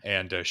time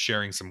and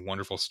sharing some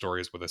wonderful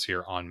stories with us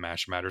here on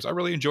MASH Matters. I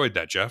really enjoyed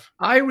that, Jeff.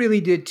 I really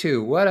did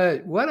too. What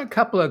a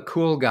couple of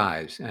cool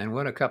guys, and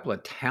what a couple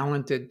of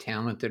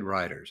talented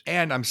writers.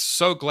 And I'm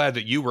so glad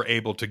that you were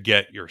able to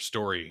get your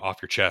story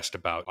off your chest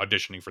about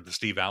auditioning for the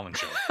Steve Allen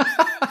Show.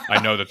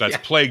 I know that's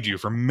plagued you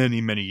for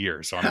many, many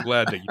years. So I'm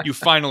glad that you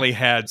finally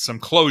had some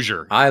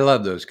closure. I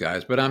love those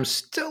guys, but I'm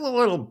still a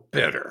little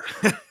bitter.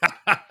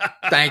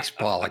 Thanks,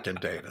 Pollack and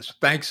Davis.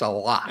 Thanks a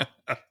lot.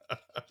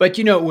 But,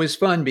 it was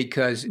fun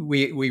because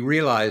we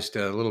realized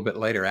a little bit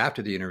later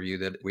after the interview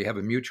that we have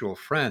a mutual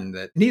friend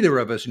that neither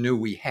of us knew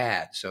we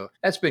had. So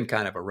that's been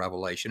kind of a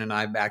revelation. And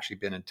I've actually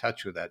been in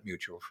touch with that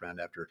mutual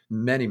friend after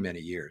many, many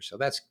years. So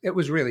it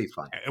was really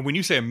fun. And when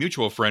you say a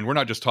mutual friend, we're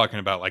not just talking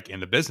about like in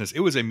the business.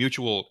 It was a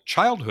mutual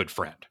childhood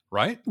friend,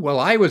 right? Well,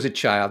 I was a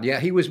child. Yeah,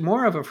 he was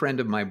more of a friend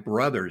of my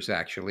brother's,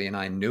 actually, and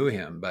I knew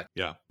him. But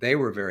they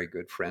were very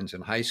good friends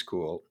in high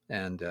school.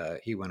 And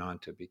he went on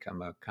to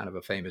become a kind of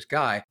a famous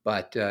guy.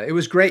 But it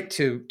was great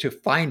to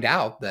find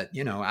out that,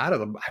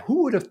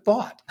 who would have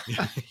thought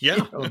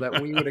that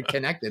we would have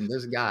connected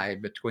this guy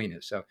between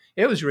us. So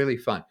it was really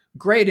fun.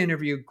 Great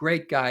interview.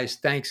 Great guys.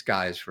 Thanks,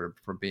 guys, for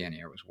being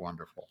here. It was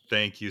wonderful.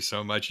 Thank you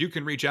so much. You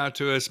can reach out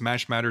to us,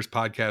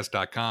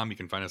 mashmatterspodcast.com. You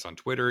can find us on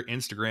Twitter,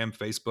 Instagram,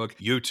 Facebook,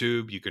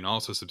 YouTube. You can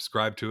also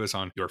subscribe to us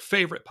on your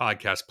favorite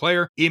podcast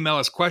player. Email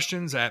us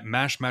questions at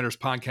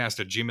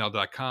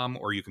mashmatterspodcast@gmail.com,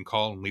 or you can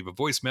call and leave a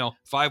voicemail,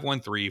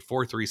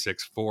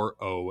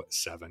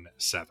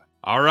 513-436-4077.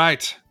 All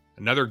right.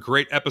 Another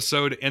great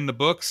episode in the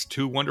books.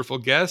 2 wonderful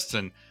guests,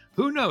 and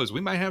who knows,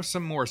 we might have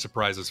some more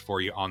surprises for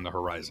you on the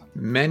horizon.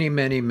 Many,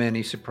 many,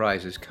 many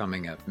surprises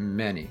coming up.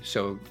 Many.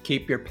 So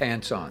keep your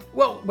pants on.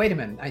 Whoa, wait a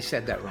minute. I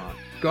said that wrong.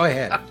 Go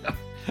ahead.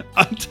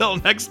 Until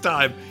next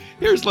time,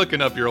 here's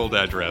looking up your old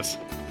address.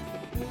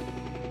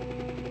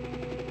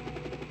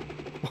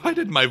 Why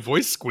did my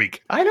voice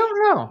squeak? I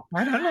don't know.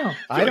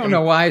 I don't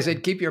know why I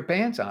said keep your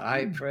pants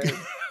on.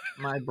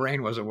 My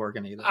brain wasn't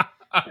working either.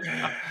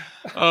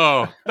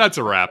 Oh, that's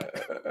a wrap.